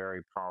Rome, a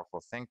very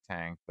powerful think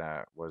tank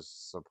that was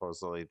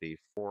supposedly the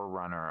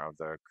forerunner of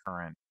the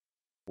current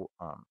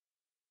um,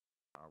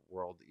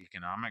 World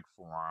Economic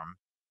Forum,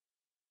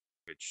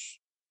 which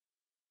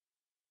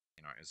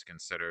is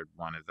considered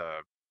one of the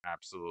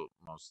absolute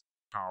most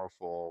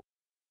powerful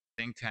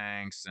think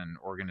tanks and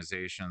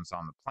organizations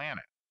on the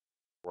planet.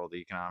 World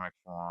Economic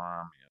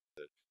Forum,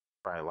 the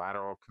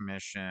Trilateral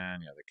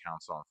Commission, the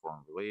Council on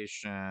Foreign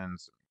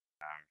Relations,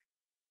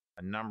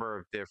 a number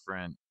of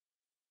different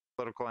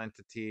political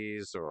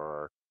entities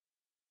or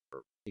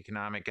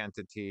economic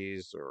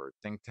entities or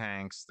think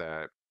tanks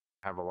that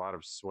have a lot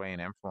of sway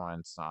and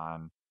influence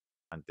on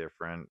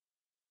different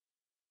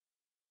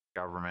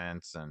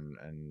governments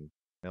and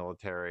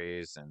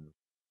militaries and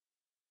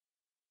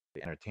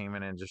the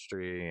entertainment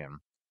industry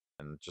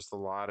and just a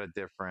lot of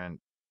different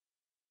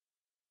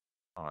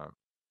uh,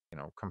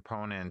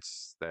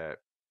 components that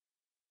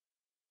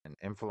and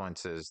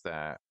influences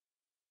that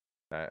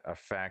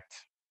affect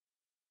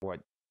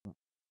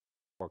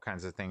what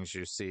kinds of things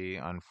you see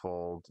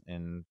unfold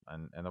in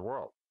the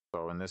world.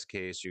 So in this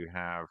case, you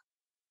have,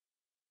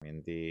 I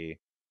mean, the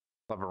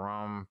Club of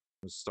Rome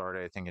was started,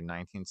 I think, in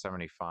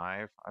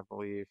 1975, I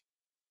believe.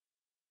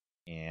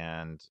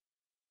 And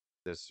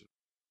this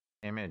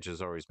image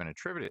has always been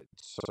attributed.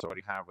 So what do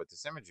you have with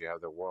this image? You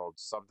have the world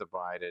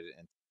subdivided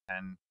into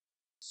 10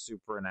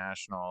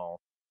 supranational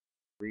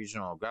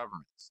regional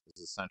governments. This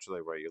is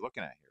essentially what you're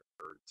looking at here,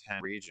 or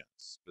 10 regions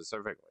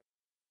specifically,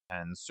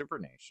 and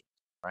supernations,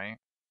 right?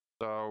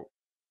 So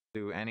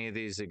do any of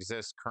these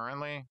exist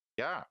currently?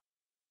 Yeah.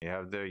 You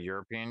have the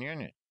European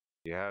Union.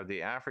 You have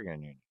the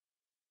African Union.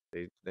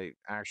 They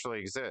actually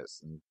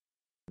exist, and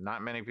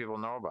not many people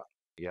know about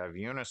it. You have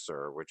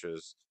UNICER, which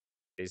is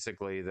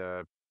basically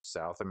the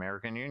South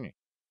American Union.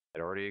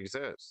 It already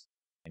exists.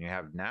 And you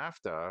have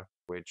NAFTA,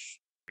 which,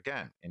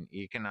 again, an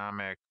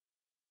economic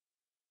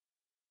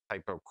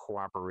type of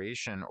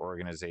cooperation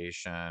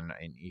organization,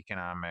 an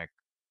economic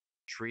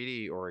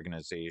treaty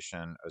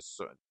organization,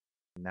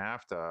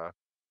 NAFTA,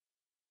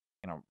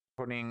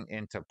 putting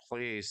into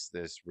place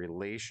this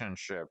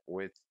relationship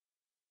with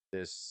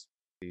these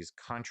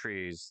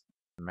countries,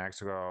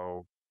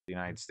 Mexico, the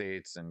United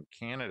States, and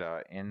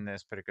Canada in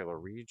this particular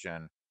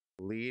region,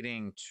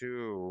 leading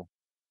to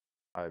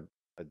a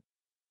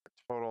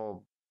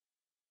total,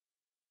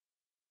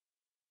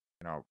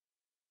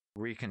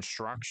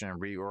 reconstruction,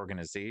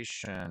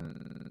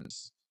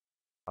 reorganizations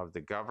of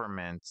the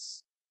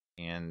governments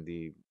and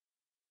the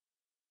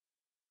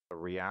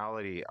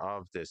reality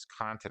of this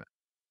continent,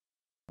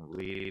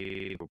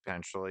 lead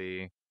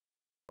potentially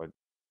what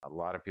a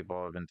lot of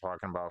people have been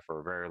talking about for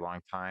a very long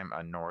time,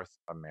 a North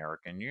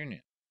American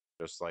Union,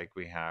 just like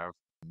we have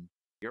in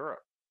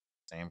Europe.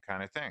 Same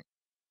kind of thing.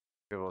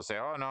 People will say,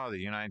 oh, no, the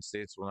United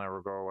States will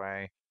never go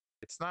away.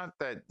 It's not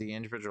that the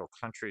individual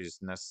countries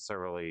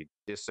necessarily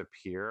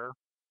disappear.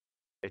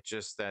 It's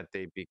just that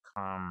they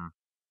become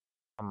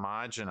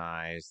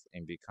homogenized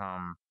and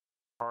become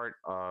part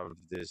of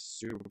this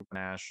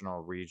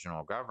supranational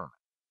regional government.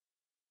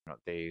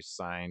 They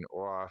sign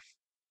off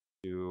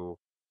to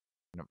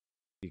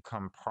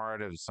become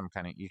part of some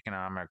kind of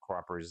economic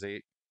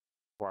cooperation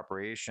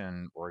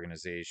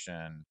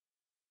organization,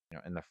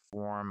 in the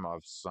form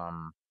of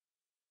some,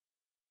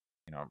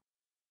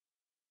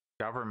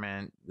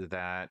 government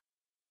that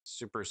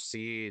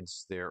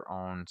supersedes their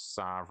own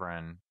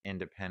sovereign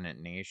independent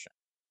nation.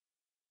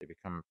 They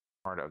become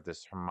part of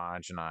this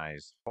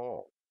homogenized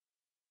whole,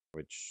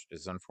 which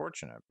is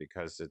unfortunate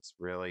because it's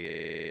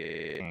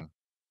really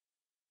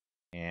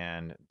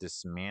and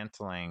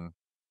dismantling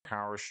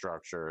power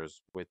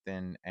structures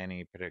within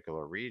any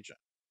particular region.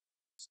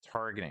 It's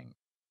targeting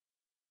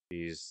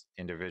these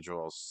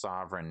individual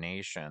sovereign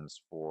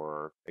nations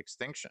for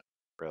extinction,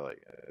 really,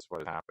 is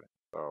what is happening.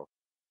 So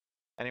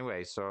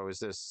anyway, so is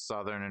this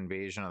southern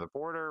invasion of the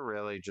border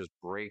really just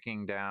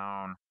breaking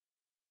down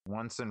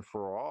once and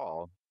for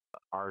all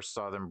our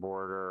southern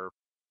border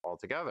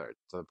altogether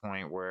to the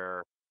point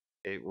where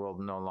it will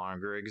no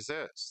longer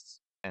exist?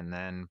 And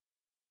then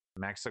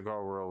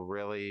Mexico will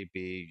really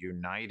be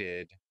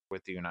united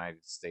with the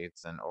United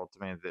States, and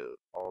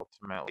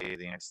ultimately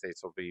the United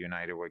States will be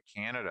united with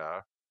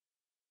Canada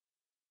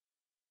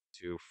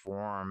to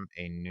form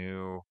a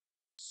new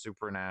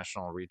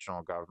supranational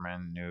regional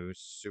government, new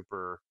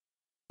super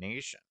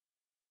nation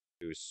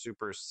to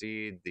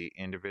supersede the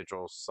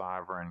individual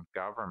sovereign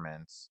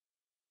governments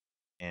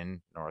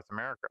in North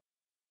America.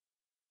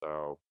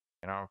 So,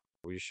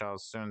 we shall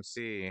soon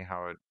see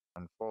how it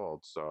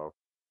unfolds. So,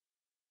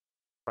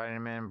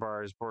 Biden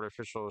bars border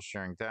officials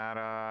sharing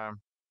data.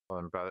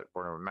 Well, the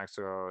border with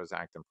Mexico is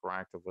acting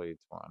proactively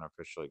to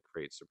unofficially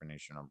create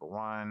supernation number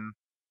one.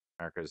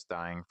 America is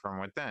dying from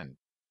within.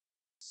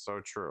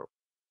 So true.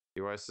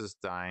 The U.S. is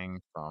dying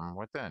from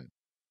within.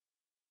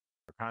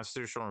 Our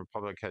constitutional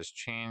republic has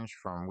changed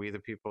from we the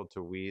people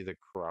to we the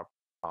corrupt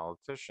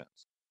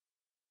politicians.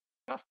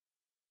 Yeah,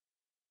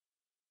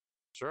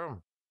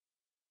 true.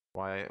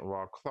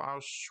 While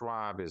Klaus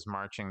Schwab is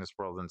marching this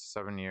world into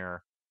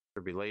 7-year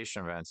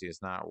tribulation events, he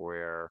is not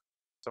aware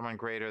someone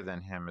greater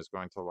than him is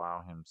going to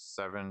allow him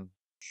 7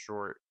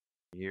 short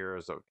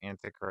years of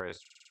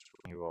Antichrist.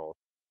 He will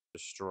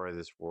destroy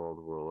this world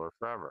ruler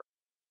forever.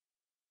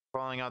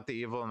 Calling out the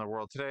evil in the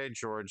world today,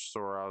 George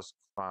Soros,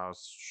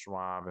 Klaus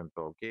Schwab, and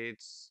Bill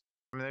Gates.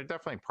 I mean, they're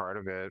definitely part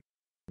of it.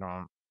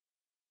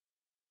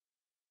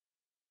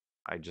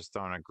 I just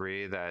don't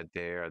agree that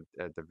they're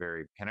at the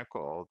very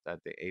pinnacle,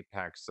 at the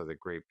apex of the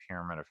great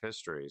pyramid of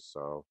history.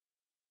 So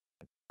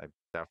I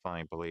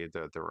definitely believe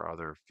that there are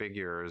other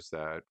figures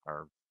that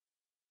are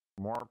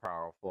more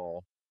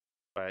powerful,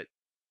 but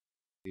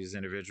these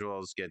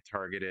individuals get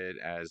targeted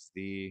as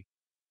the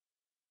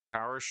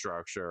power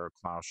structure.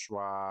 Klaus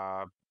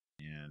Schwab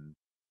and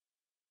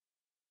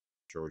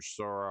George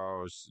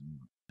Soros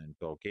and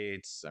Bill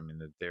Gates. I mean,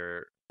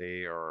 they're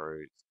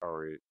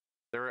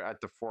at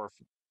the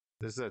forefront.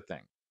 This is the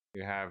thing.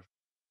 You have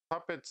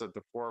puppets at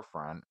the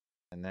forefront,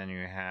 and then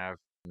you have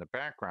in the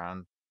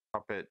background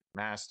puppet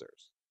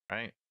masters,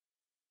 right?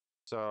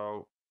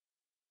 So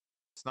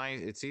it's nice.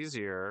 It's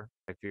easier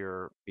if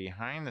you're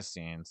behind the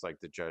scenes, like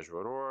the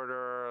Jesuit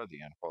order, the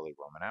Unholy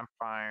Roman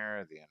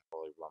Empire, the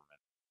Unholy Roman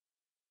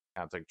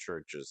Catholic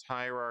Church's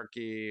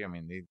hierarchy. I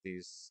mean,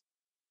 these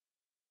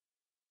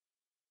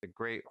the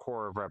great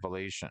horror of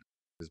Revelation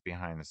is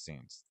behind the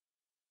scenes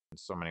in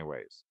so many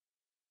ways.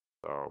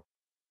 So,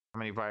 how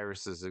many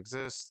viruses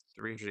exist?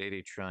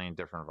 380 trillion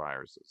different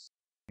viruses.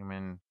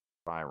 Human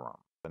virome.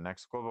 The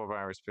next global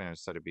virus pandemic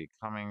is said to be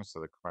coming, so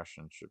the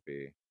question should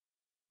be,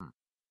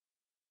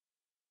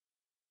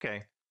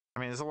 okay. I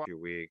mean, there's a lot of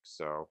weeks,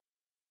 so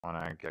I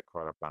want to get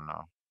caught up on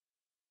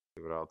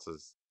see what else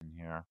is in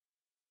here.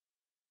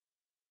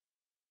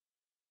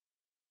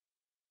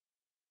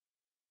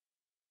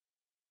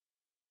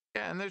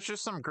 Yeah, and there's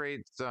just some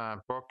great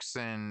books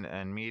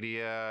and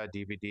media,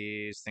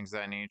 DVDs, things of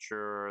that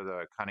nature.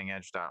 The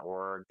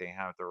cuttingedge.org, they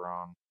have their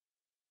own,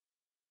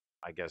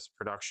 I guess,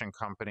 production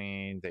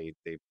company. They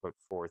put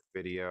forth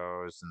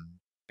videos and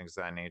things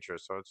of that nature.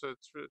 So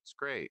it's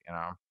great, you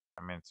know.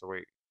 I mean, it's a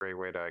great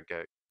way to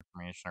get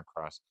information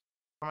across.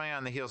 Coming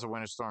on the heels of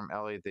Winter Storm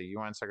Elliott, the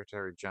UN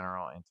Secretary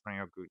General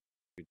Antonio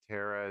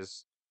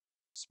Guterres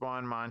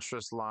spawned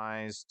monstrous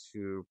lies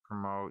to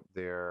promote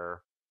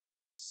their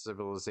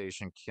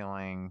civilization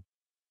killing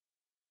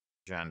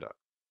agenda.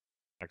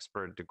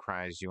 Expert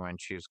decries UN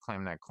chiefs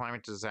claim that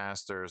climate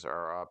disasters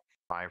are up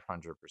 500%.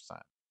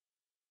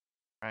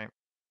 Right.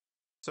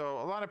 So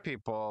a lot of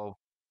people,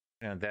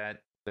 you know, that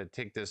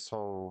take this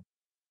whole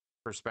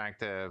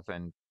perspective,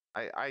 and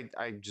I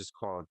just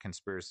call it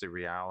conspiracy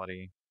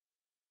reality.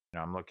 You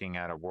know, I'm looking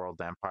at a world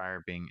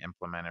empire being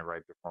implemented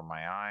right before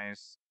my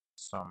eyes.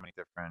 So many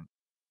different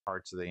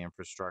parts of the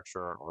infrastructure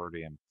are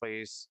already in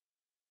place.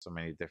 So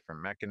many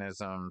different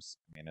mechanisms.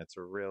 I mean, it's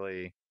a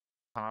really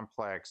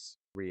complex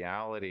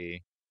reality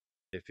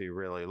if you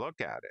really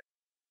look at it.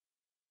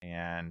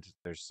 And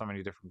there's so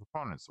many different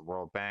components: the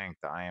World Bank,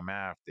 the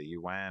IMF, the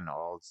UN,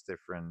 all its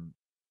different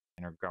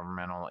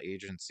intergovernmental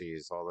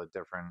agencies, all the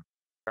different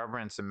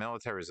governments and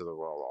militaries of the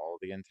world, all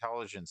the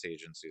intelligence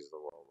agencies of the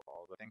world,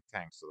 all the think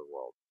tanks of the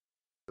world.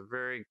 It's a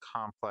very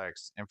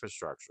complex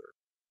infrastructure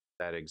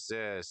that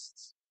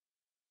exists.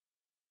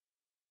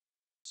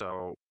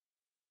 So,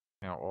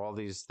 you know, all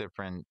these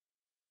different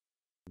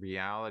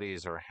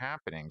realities are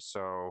happening.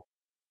 So,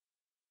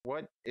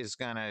 what is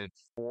going to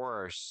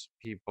force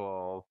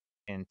people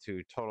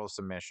into total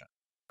submission,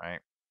 right?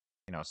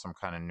 You know, some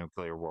kind of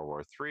nuclear World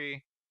War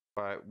III.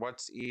 But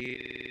what's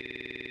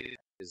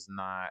is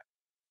not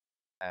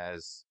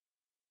as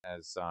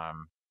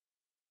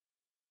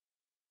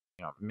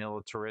you know,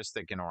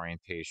 militaristic in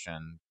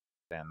orientation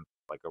than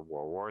like a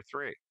World War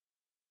III.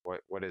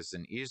 What is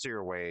an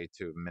easier way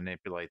to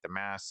manipulate the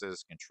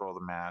masses, control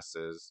the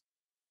masses,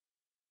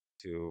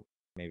 to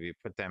maybe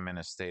put them in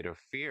a state of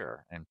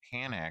fear and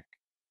panic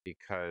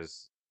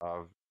because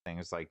of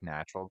things like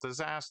natural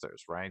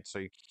disasters, right?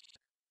 So,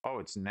 oh,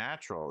 it's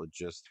natural, it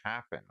just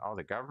happened. Oh,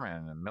 the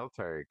government and the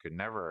military could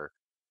never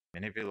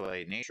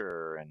manipulate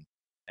nature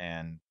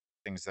and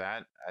things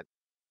that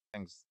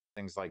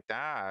things like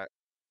that,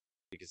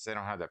 because they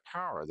don't have the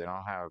power. They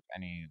don't have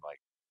any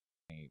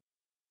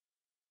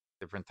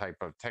different type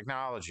of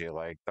technology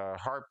like the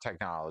HARP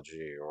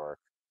technology or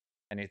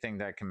anything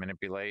that can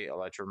manipulate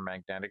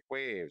electromagnetic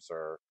waves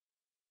or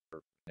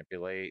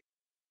manipulate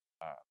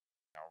you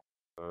know,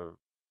 the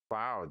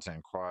clouds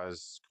and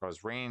cause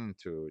rain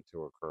to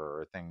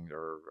occur, or thing,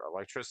 or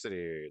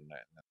electricity in the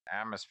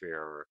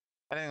atmosphere or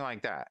anything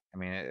like that. I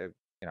mean,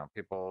 you know,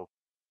 people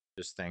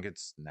just think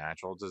it's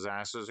natural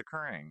disasters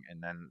occurring,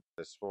 and then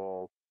this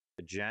whole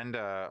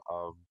agenda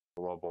of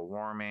global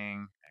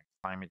warming and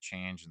climate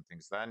change and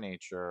things of that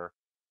nature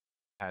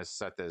has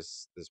set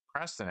this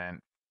precedent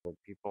for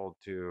people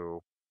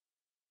to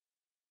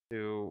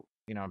you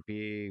know,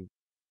 be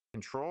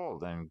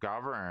controlled and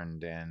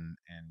governed, and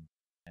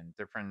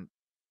different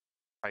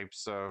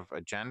types of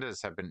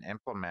agendas have been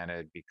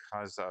implemented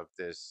because of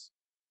this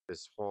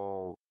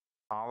whole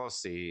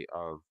policy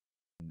of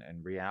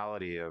and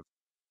reality of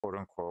quote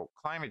unquote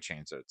climate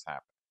change that's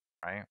happening,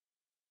 right?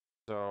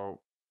 So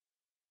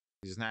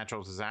these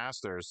natural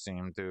disasters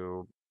seem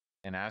to,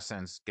 in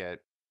essence, get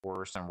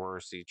worse and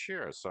worse each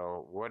year.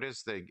 So what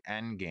is the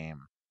end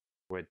game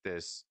with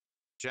this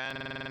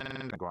agenda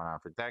going on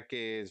for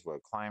decades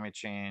with climate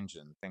change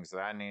and things of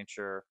that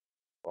nature?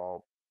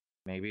 Well,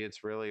 maybe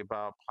it's really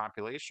about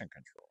population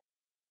control.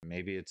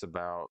 Maybe it's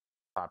about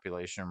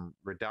population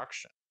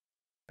reduction.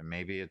 And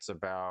maybe it's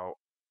about,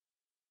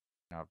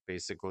 you know,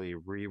 basically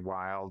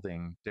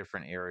rewilding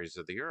different areas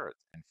of the earth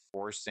and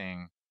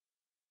forcing,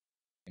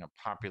 you know,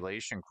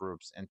 population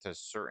groups into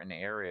certain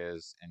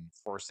areas and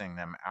forcing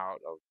them out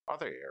of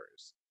other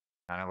areas.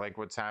 Kind of like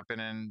what's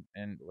happening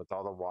in with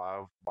all the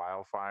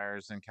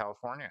wildfires in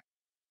California.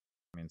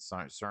 I mean,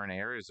 certain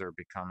areas are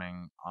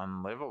becoming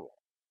unlivable.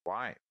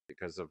 Why?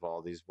 Because of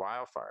all these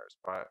wildfires.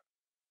 But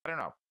I don't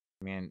know.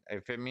 I mean,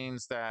 if it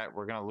means that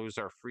we're going to lose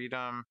our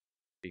freedom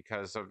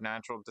because of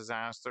natural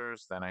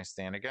disasters, then I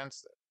stand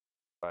against it.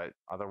 But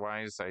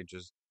otherwise, I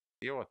just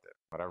deal with it.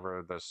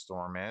 Whatever the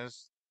storm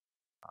is,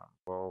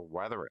 we'll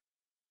weather it.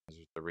 This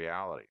is the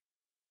reality.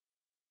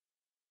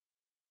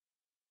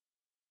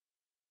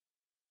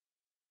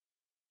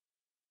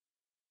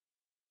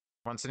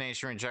 Once a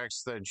nation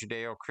rejects the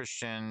Judeo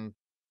Christian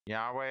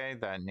Yahweh,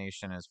 that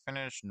nation is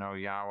finished. No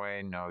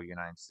Yahweh, no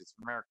United States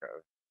of America.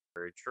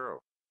 Very true.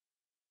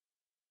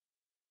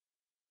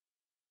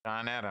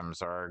 John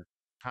Adams, our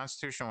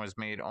Constitution was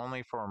made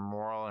only for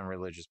moral and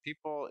religious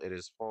people. It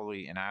is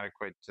wholly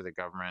inadequate to the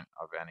government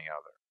of any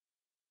other.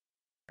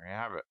 There you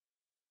have it.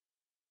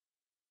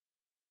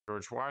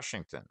 George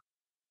Washington.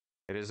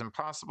 It is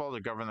impossible to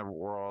govern the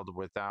world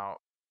without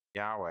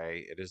Yahweh.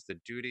 It is the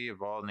duty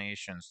of all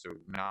nations to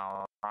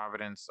acknowledge the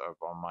providence of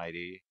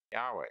Almighty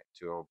Yahweh,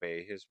 to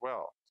obey his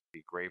will, to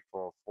be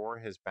grateful for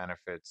his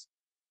benefits,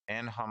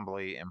 and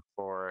humbly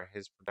implore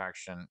his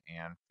protection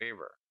and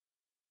favor.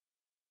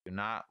 Do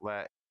not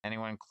let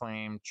anyone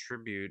claim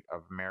tribute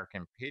of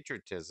American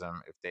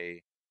patriotism if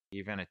they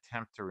even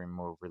attempt to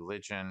remove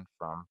religion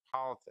from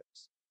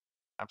politics.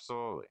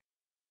 Absolutely.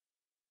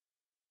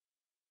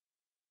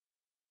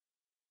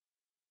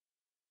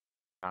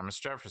 Thomas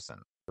Jefferson.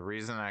 The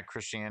reason that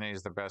Christianity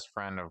is the best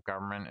friend of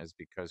government is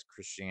because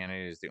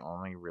Christianity is the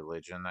only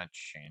religion that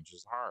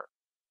changes heart.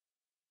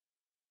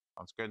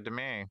 Sounds good to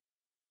me.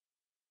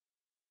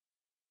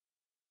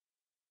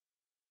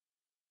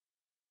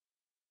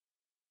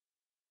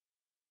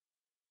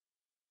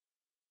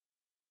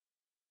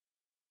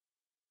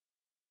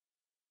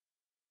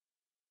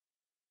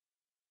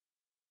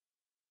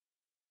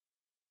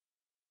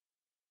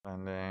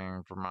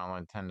 Ending, Vermont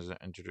intends to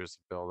introduce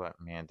a bill that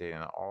mandating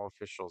that all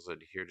officials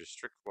adhere to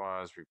strict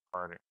laws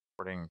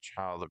reporting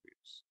child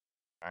abuse.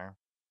 Okay.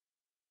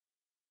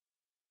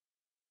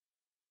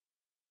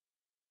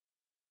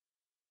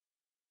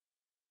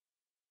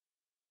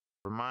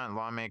 Vermont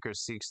lawmaker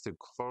seeks to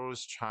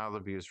close child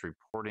abuse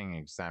reporting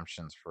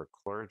exemptions for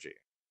clergy.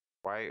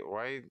 Why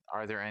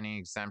are there any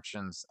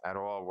exemptions at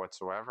all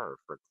whatsoever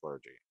for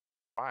clergy?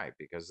 Why?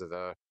 Because of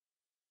the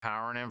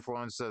power and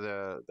influence of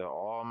the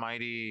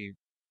almighty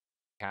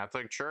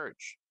Catholic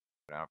Church.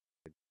 You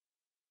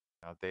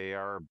know, they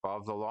are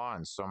above the law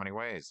in so many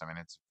ways. I mean,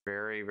 it's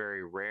very,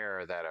 very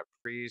rare that a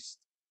priest,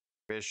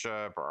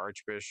 bishop, or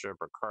archbishop,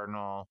 or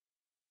cardinal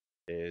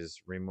is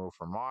removed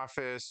from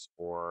office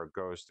or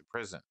goes to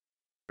prison.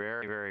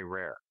 Very, very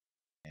rare.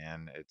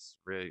 And it's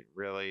really,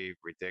 really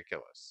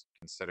ridiculous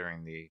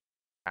considering the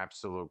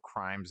absolute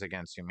crimes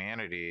against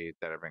humanity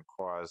that have been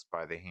caused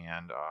by the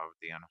hand of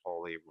the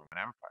unholy Roman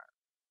Empire.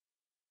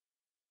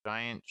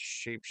 Giant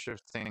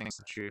shape-shifting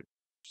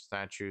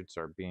statues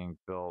are being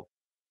built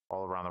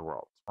all around the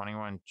world.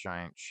 21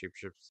 giant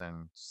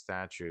shape-shifting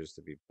statues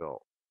to be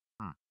built.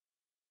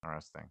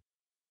 Interesting.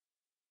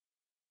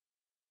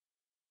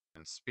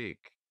 And speak.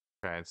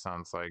 Okay, it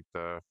sounds like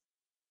the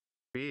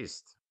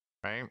beast,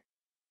 right?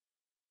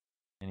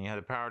 And he had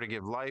the power to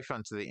give life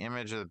unto the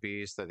image of the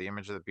beast, that the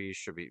image of the beast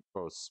should be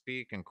both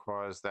speak and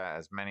cause that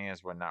as many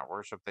as would not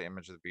worship the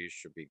image of the beast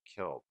should be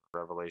killed.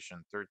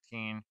 Revelation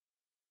 13,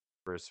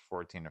 verse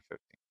 14 to 15.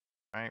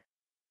 Right?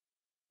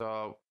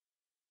 So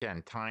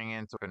again, tying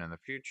into it in the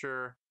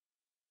future,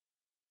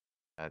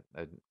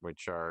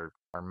 which are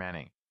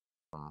many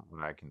from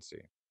what I can see.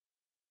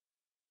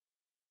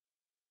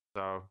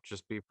 So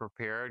just be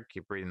prepared,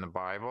 keep reading the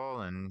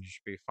Bible, and you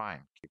should be fine.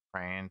 Keep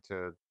praying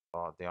to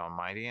the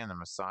Almighty and the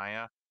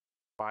Messiah.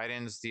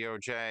 Biden's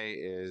DOJ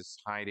is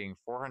hiding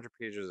 400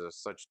 pages of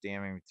such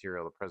damning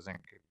material the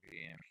president could be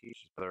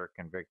impeached. They're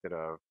convicted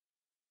of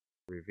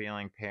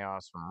revealing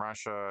payoffs from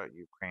Russia,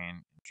 Ukraine,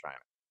 and China.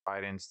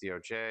 Biden's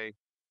DOJ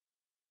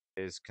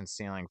is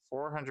concealing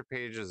 400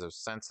 pages of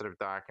sensitive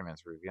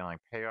documents revealing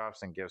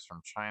payoffs and gifts from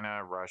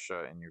China,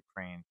 Russia, and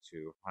Ukraine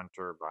to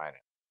Hunter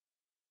Biden.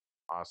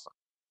 Awesome.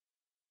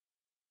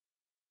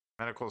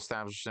 Medical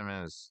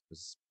establishment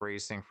is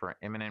bracing for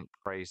imminent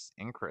price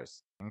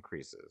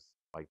increases.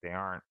 Like they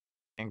aren't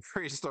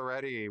increased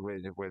already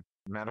with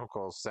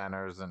medical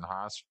centers and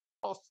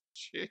hospitals.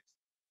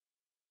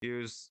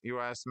 Jeez.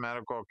 U.S.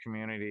 medical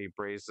community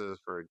braces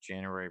for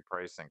January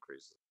price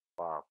increases.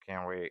 Wow,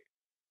 can't wait.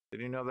 Did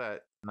you know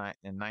that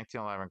in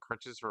 1911,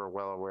 Crutches were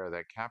well aware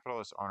that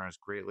capitalist owners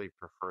greatly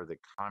prefer the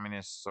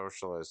communist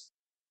socialist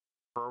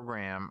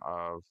program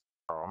of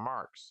Karl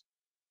Marx?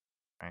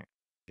 Right?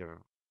 You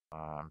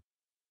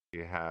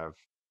you have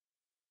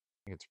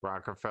it's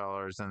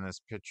Rockefeller's in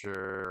this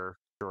picture,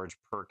 George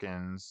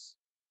Perkins,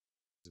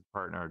 his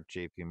partner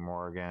JP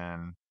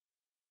Morgan,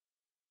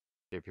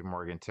 JP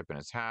Morgan tipping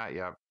his hat.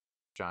 Yep.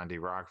 John D.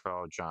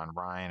 Rockefeller, John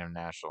Ryan of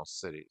National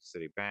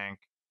Citibank,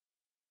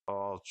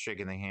 all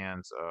shaking the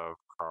hands of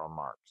Karl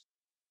Marx.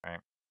 Right.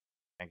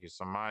 Thank you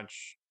so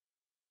much.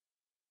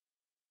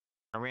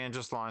 Iran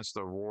just launched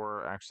a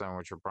war accident in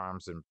which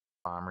bombs and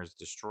bombers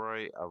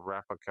destroy a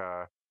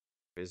replica of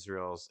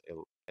Israel's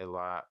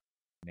Eilat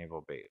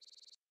naval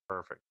base.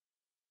 Perfect.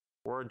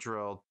 War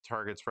drill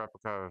targets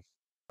replica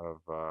of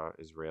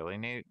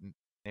Israeli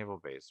naval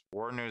base.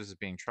 War news is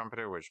being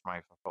trumpeted, which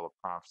might fulfill the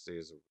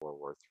prophecies of World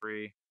War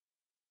III.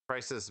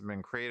 Crisis has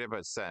been created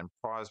but set in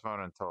pause mode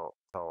until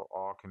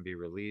all can be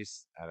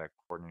released at a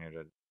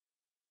coordinated.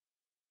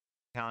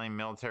 Italian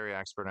military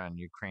expert on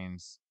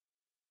Ukraine's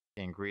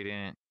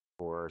ingredient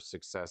for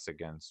success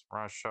against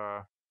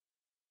Russia.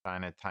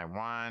 China,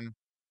 Taiwan.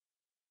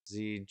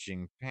 Xi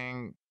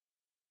Jinping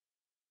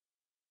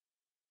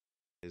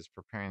is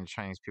preparing the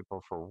Chinese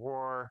people for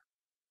war.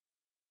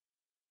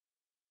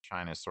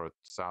 China,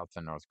 South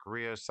and North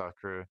Korea. South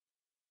Korea,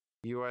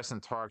 U.S. in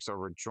talks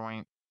over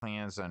joint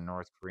plans on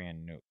North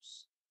Korean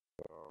nukes.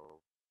 So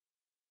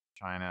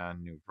China,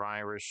 new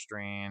virus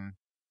strain,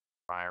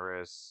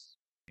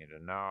 need to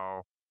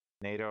know.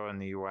 NATO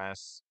and the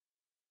U.S.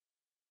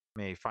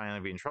 may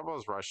finally be in trouble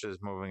as Russia is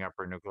moving up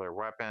her nuclear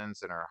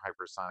weapons and her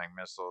hypersonic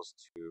missiles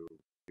to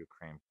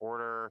Ukraine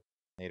border.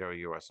 NATO,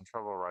 U.S. in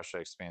trouble. Russia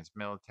expands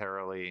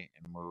militarily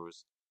and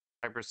moves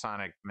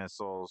hypersonic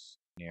missiles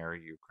near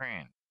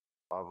Ukraine.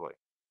 Lovely.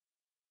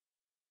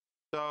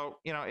 So,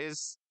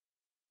 is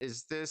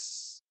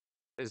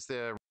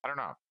there, I don't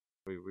know.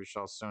 We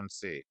shall soon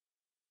see.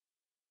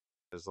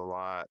 There's a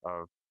lot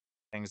of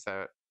things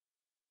that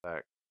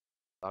a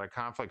lot of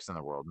conflicts in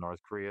the world. North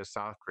Korea,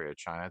 South Korea,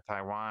 China,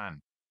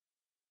 Taiwan,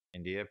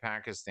 India,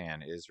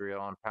 Pakistan,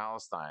 Israel, and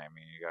Palestine. I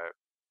mean, you got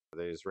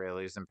the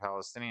Israelis and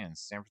Palestinians.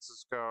 San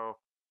Francisco,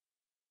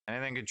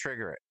 anything could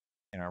trigger it.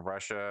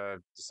 Russia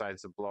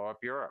decides to blow up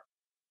Europe.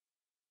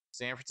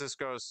 San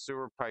Francisco's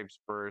sewer pipes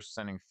burst,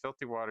 sending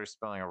filthy water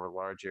spilling over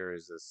large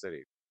areas of the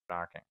city.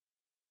 Shocking.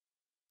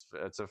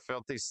 It's a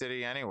filthy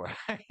city anyway,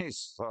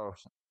 so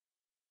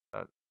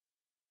uh,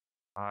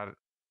 not,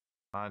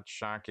 not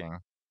shocking.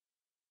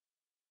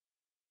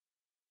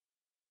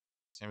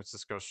 San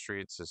Francisco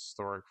streets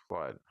historic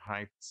flood.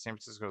 San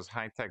Francisco's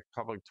high-tech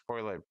public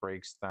toilet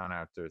breaks down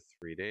after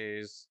 3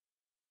 days.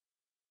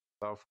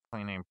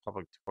 Self-cleaning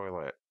public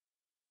toilet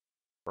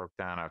broke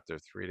down after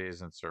 3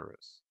 days in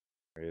service.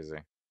 Crazy.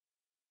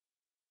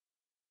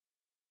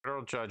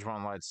 Federal judge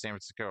won't let San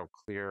Francisco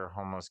clear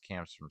homeless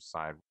camps from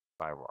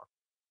sidewalk.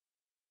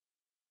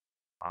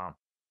 Wow.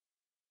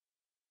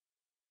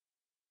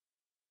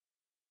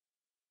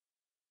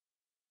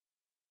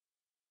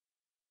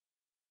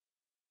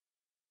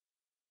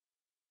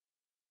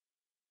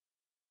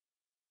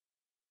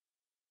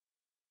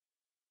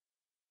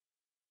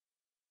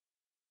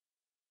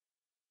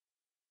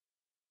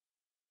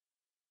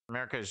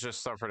 America has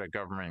just suffered a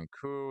government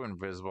coup,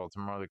 invisible to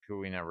more the coup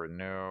we never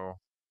knew.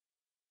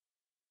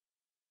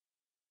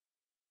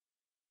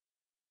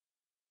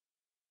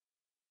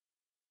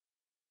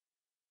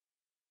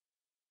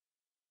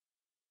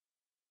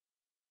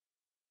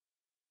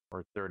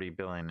 We're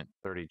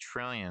 30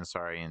 trillion,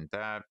 sorry, in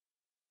debt.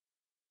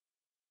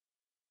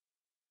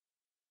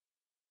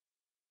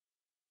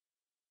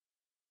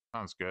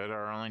 Sounds good.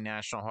 Our only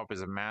national hope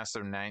is a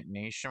massive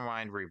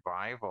nationwide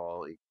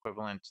revival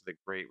equivalent to the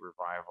Great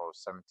Revival of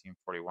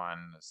 1741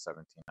 to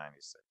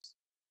 1796.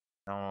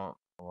 No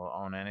one will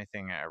own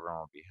anything, everyone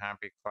will be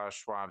happy. Klaus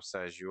Schwab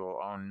says you will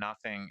own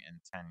nothing in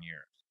 10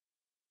 years.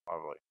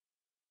 Lovely.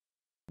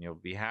 You'll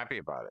be happy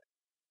about it.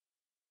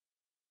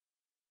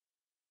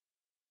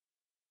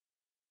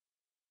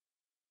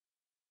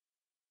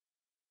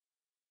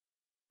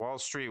 Wall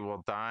Street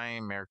will die,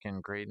 American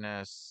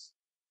greatness.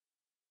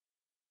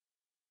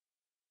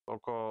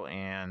 Local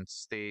and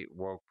state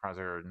woke projects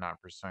are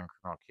not pursuing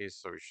criminal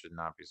cases, so we should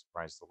not be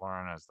surprised to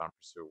learn as not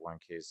pursue one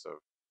case of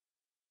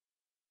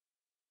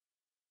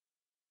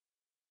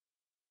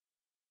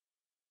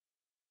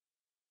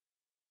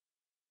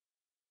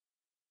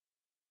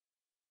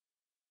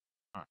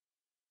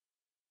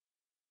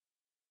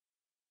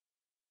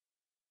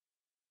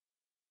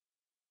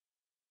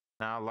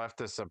now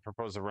leftists have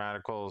proposed a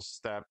radical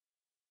step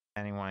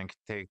anyone can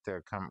take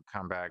to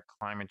combat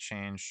climate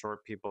change.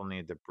 Short people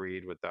need to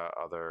breed with the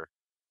other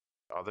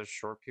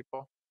short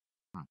people.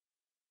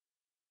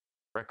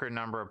 Record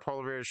number of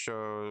polar bears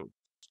show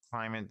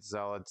climate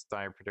zealots'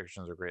 diet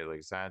predictions are greatly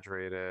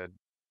exaggerated.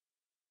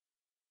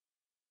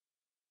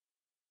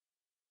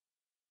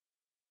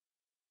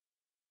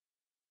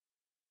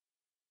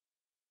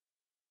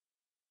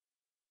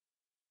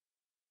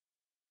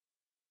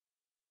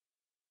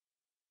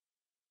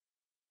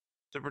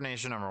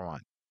 Supernation number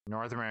one.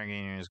 North American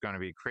Union is going to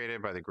be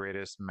created by the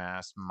greatest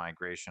mass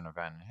migration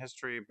event in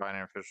history.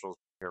 Biden officials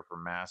prepare for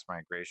mass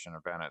migration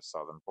event at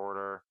southern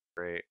border.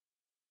 Great.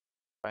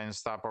 Biden's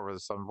stop over the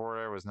southern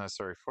border was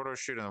necessary photo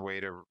shoot on the way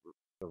to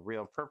the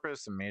real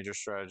purpose, a major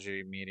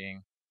strategy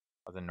meeting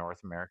of the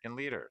North American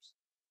leaders.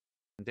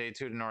 On day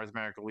two, the North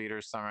American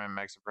Leaders Summit,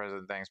 Mexican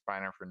President thanks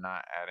Biden for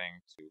not adding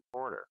to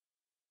border.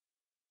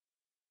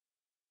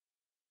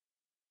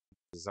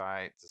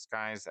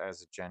 Disguised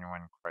as a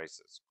genuine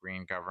crisis.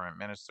 Green government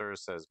minister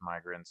says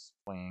migrants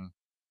fleeing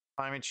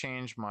climate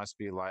change must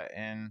be let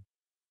in.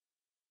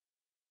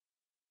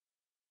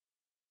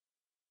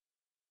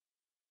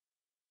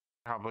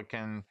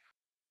 Republican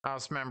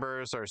House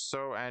members are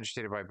so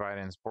agitated by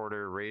Biden's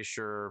border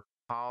erasure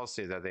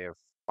policy that they have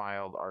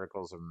filed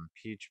articles of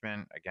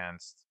impeachment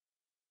against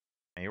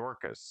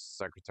Mayorkas,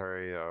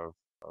 Secretary of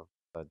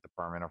the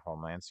Department of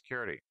Homeland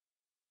Security.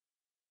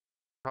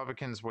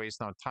 Republicans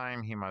waste no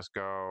time. He must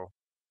go.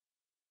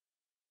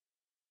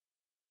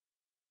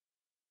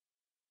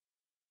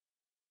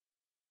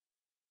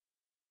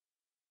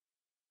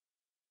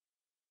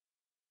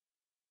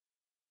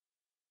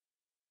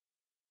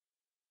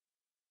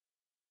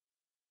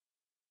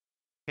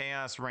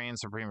 Chaos reigned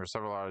supreme for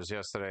several hours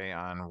yesterday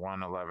on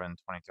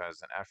 1/11/2020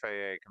 as an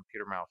FAA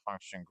computer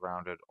malfunction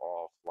grounded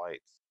all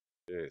flights.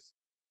 Jeez.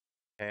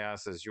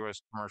 Chaos as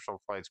U.S.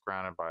 commercial flights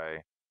grounded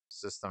by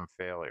system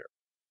failure.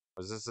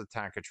 Was this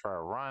attack a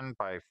trial run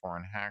by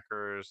foreign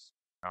hackers?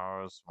 Who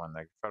knows? When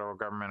the federal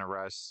government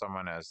arrests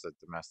someone as a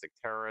domestic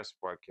terrorist,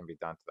 what can be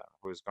done to them?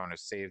 Who's going to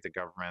save the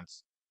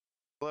government's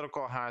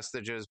political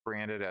hostages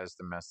branded as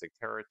domestic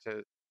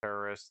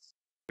terrorists?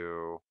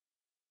 To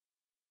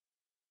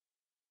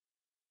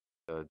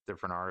the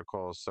different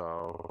articles,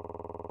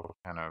 so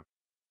kind of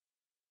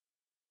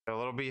a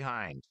little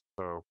behind.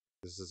 So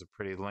this is a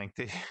pretty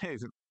lengthy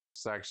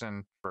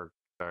section for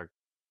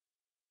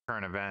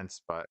current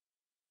events, but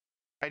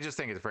I just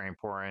think it's very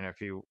important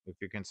if you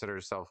consider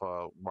yourself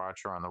a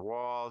watcher on the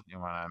wall, you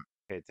want to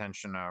pay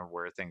attention to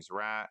where things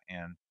are at,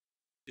 and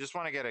you just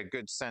want to get a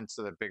good sense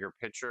of the bigger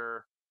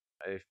picture.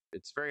 If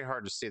it's very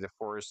hard to see the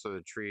forest or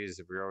the trees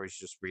if you're always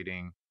just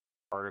reading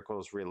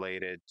articles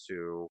related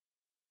to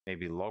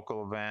maybe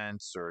local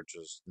events or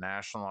just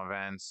national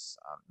events,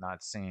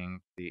 not seeing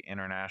the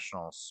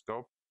international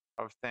scope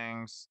of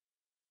things.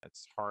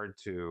 It's hard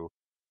to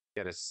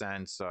get a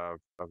sense of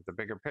the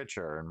bigger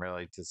picture and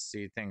really to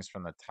see things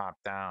from the top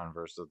down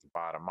versus the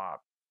bottom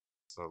up.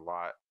 It's a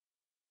lot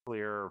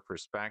clearer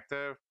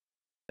perspective.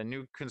 The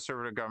new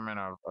conservative government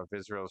of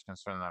Israel is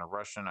concerned that a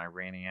Russian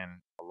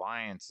Iranian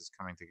alliance is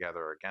coming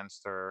together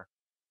against her.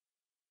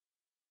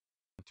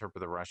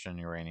 Interpret the Russian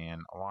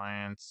Iranian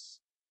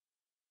alliance.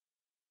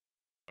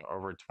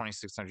 Over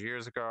 2,600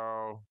 years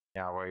ago,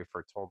 Yahweh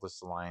foretold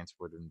this alliance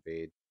would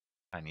invade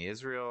tiny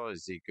Israel,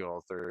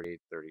 Ezekiel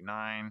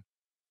 38:39.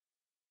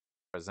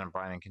 President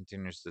Biden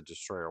continues to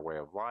destroy our way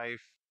of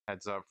life.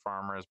 Heads up,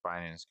 farmers.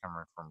 Biden is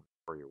coming from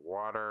for your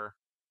water.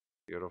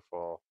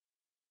 Beautiful.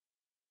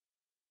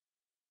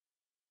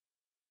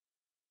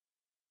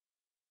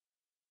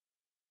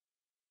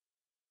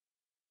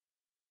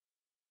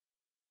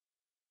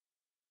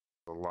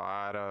 A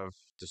lot of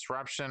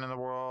disruption in the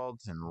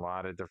world in a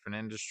lot of different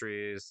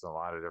industries, a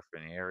lot of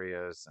different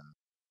areas. And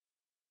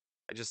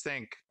I just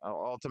think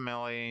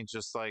ultimately,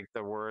 just like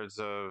the words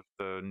of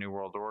the New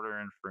World Order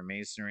and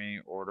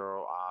Freemasonry, order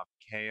of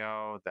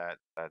chaos, that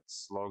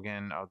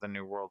slogan of the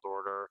New World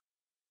Order,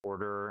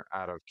 order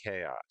out of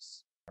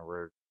chaos. And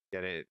we're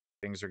getting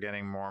things are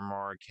getting more and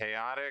more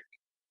chaotic,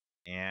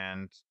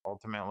 and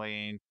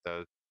ultimately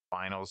the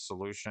final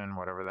solution,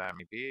 whatever that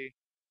may be,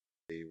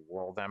 the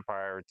world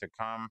empire to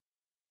come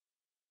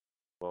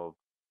will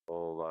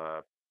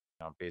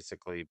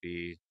basically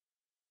be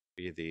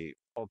the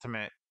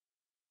ultimate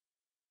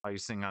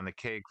icing on the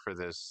cake for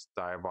this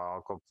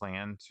diabolical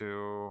plan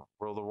to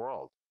rule the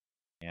world.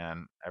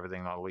 And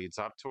everything that leads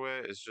up to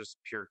it is just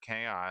pure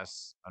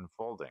chaos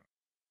unfolding.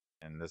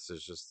 And this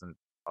is just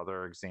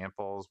other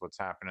examples what's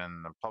happening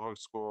in the public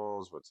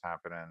schools, what's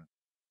happening in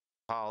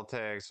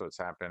politics, what's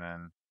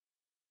happening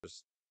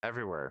just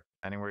everywhere,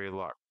 anywhere you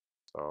look.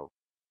 So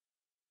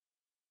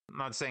I'm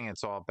not saying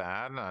it's all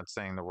bad. I'm not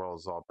saying the world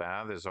is all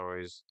bad. There's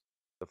always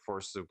the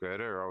forces of good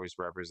are always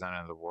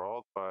represented in the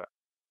world, but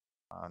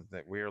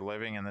that we are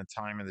living in the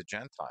time of the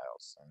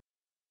Gentiles. And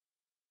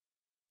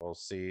we'll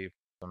see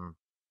some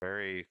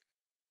very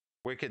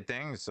wicked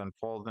things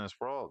unfold in this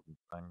world.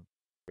 And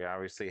we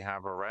obviously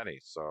have already.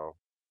 So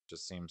it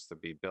just seems to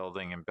be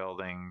building and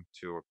building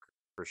to a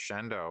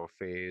crescendo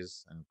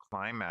phase and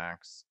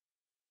climax.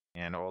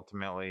 And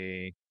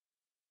ultimately,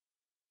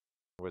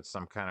 with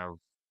some kind of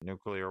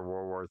nuclear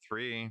World War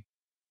III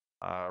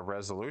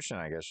resolution,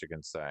 I guess you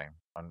can say,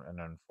 an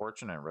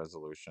unfortunate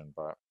resolution,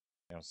 but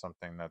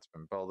something that's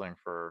been building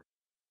for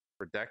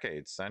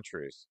decades,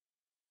 centuries.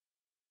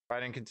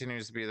 Biden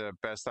continues to be the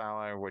best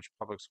ally which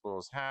public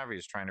schools have.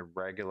 He's trying to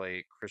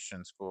regulate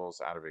Christian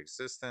schools out of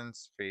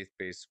existence.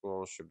 Faith-based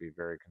schools should be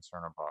very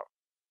concerned about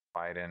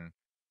Biden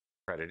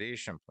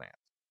accreditation plans.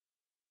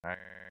 Right.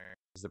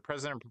 Is the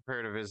president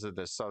prepared to visit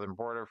the southern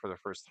border for the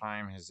first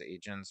time? His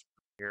agents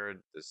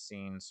prepared the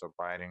scene so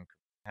Biden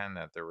could pretend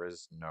that there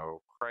is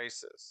no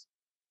crisis.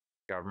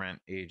 Government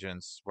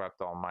agents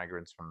swept all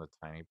migrants from the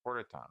tiny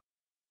border town.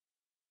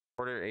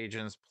 Border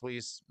agents,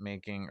 police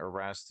making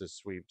arrests to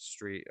sweep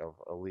street of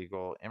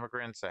illegal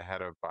immigrants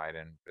ahead of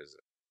Biden visit.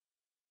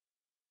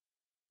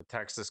 The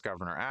Texas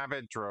Governor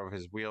Abbott drove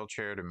his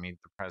wheelchair to meet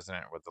the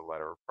president with a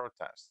letter of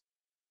protest.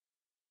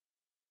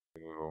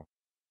 Ooh.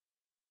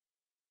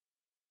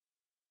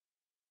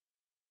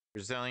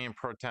 Brazilian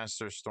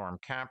protesters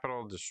stormed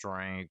Capitol,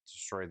 destroyed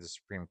the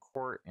Supreme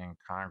Court and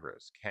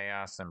Congress.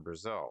 Chaos in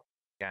Brazil.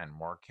 Again,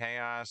 more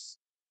chaos,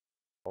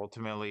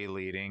 ultimately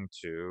leading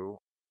to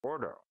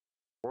order,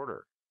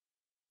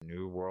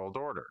 new world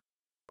order,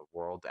 the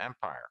world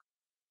empire.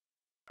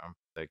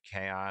 The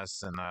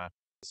chaos and the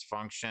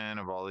dysfunction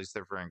of all these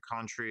different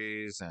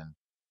countries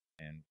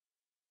and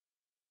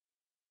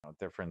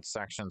different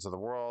sections of the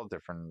world,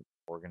 different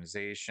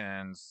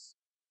organizations,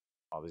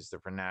 all these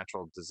different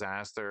natural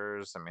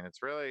disasters. I mean,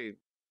 it's really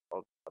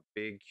a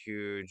big,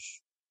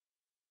 huge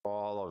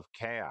ball of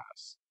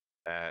chaos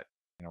that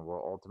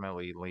will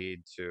ultimately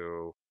lead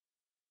to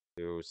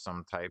to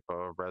some type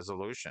of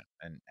resolution,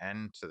 an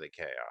end to the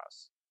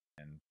chaos,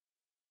 and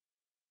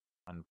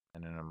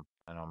in an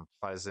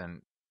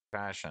unpleasant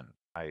fashion.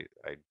 I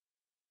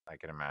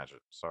can imagine.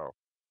 So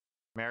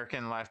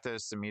American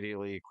leftists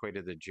immediately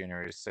equated the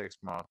January 6th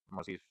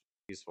most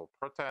peaceful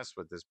protests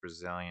with this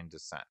Brazilian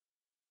dissent.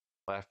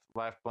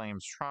 Left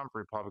blames Trump.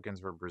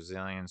 Republicans were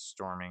Brazilians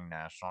storming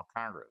National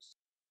Congress.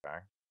 Okay.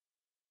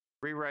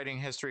 Rewriting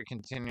history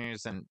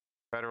continues in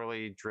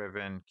federally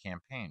driven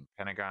campaign.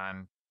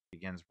 Pentagon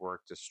begins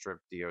work to strip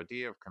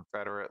DoD of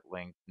Confederate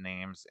linked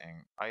names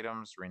and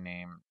items,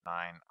 rename 9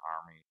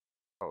 Army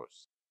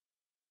posts.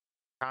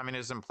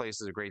 Communism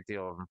places a great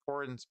deal of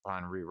importance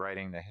upon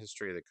rewriting the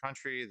history of the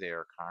country they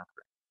are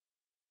conquering.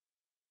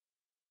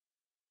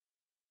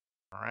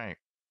 All right.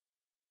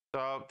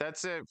 So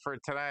that's it for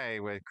today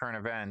with current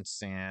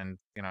events. And,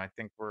 I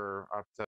think we're up to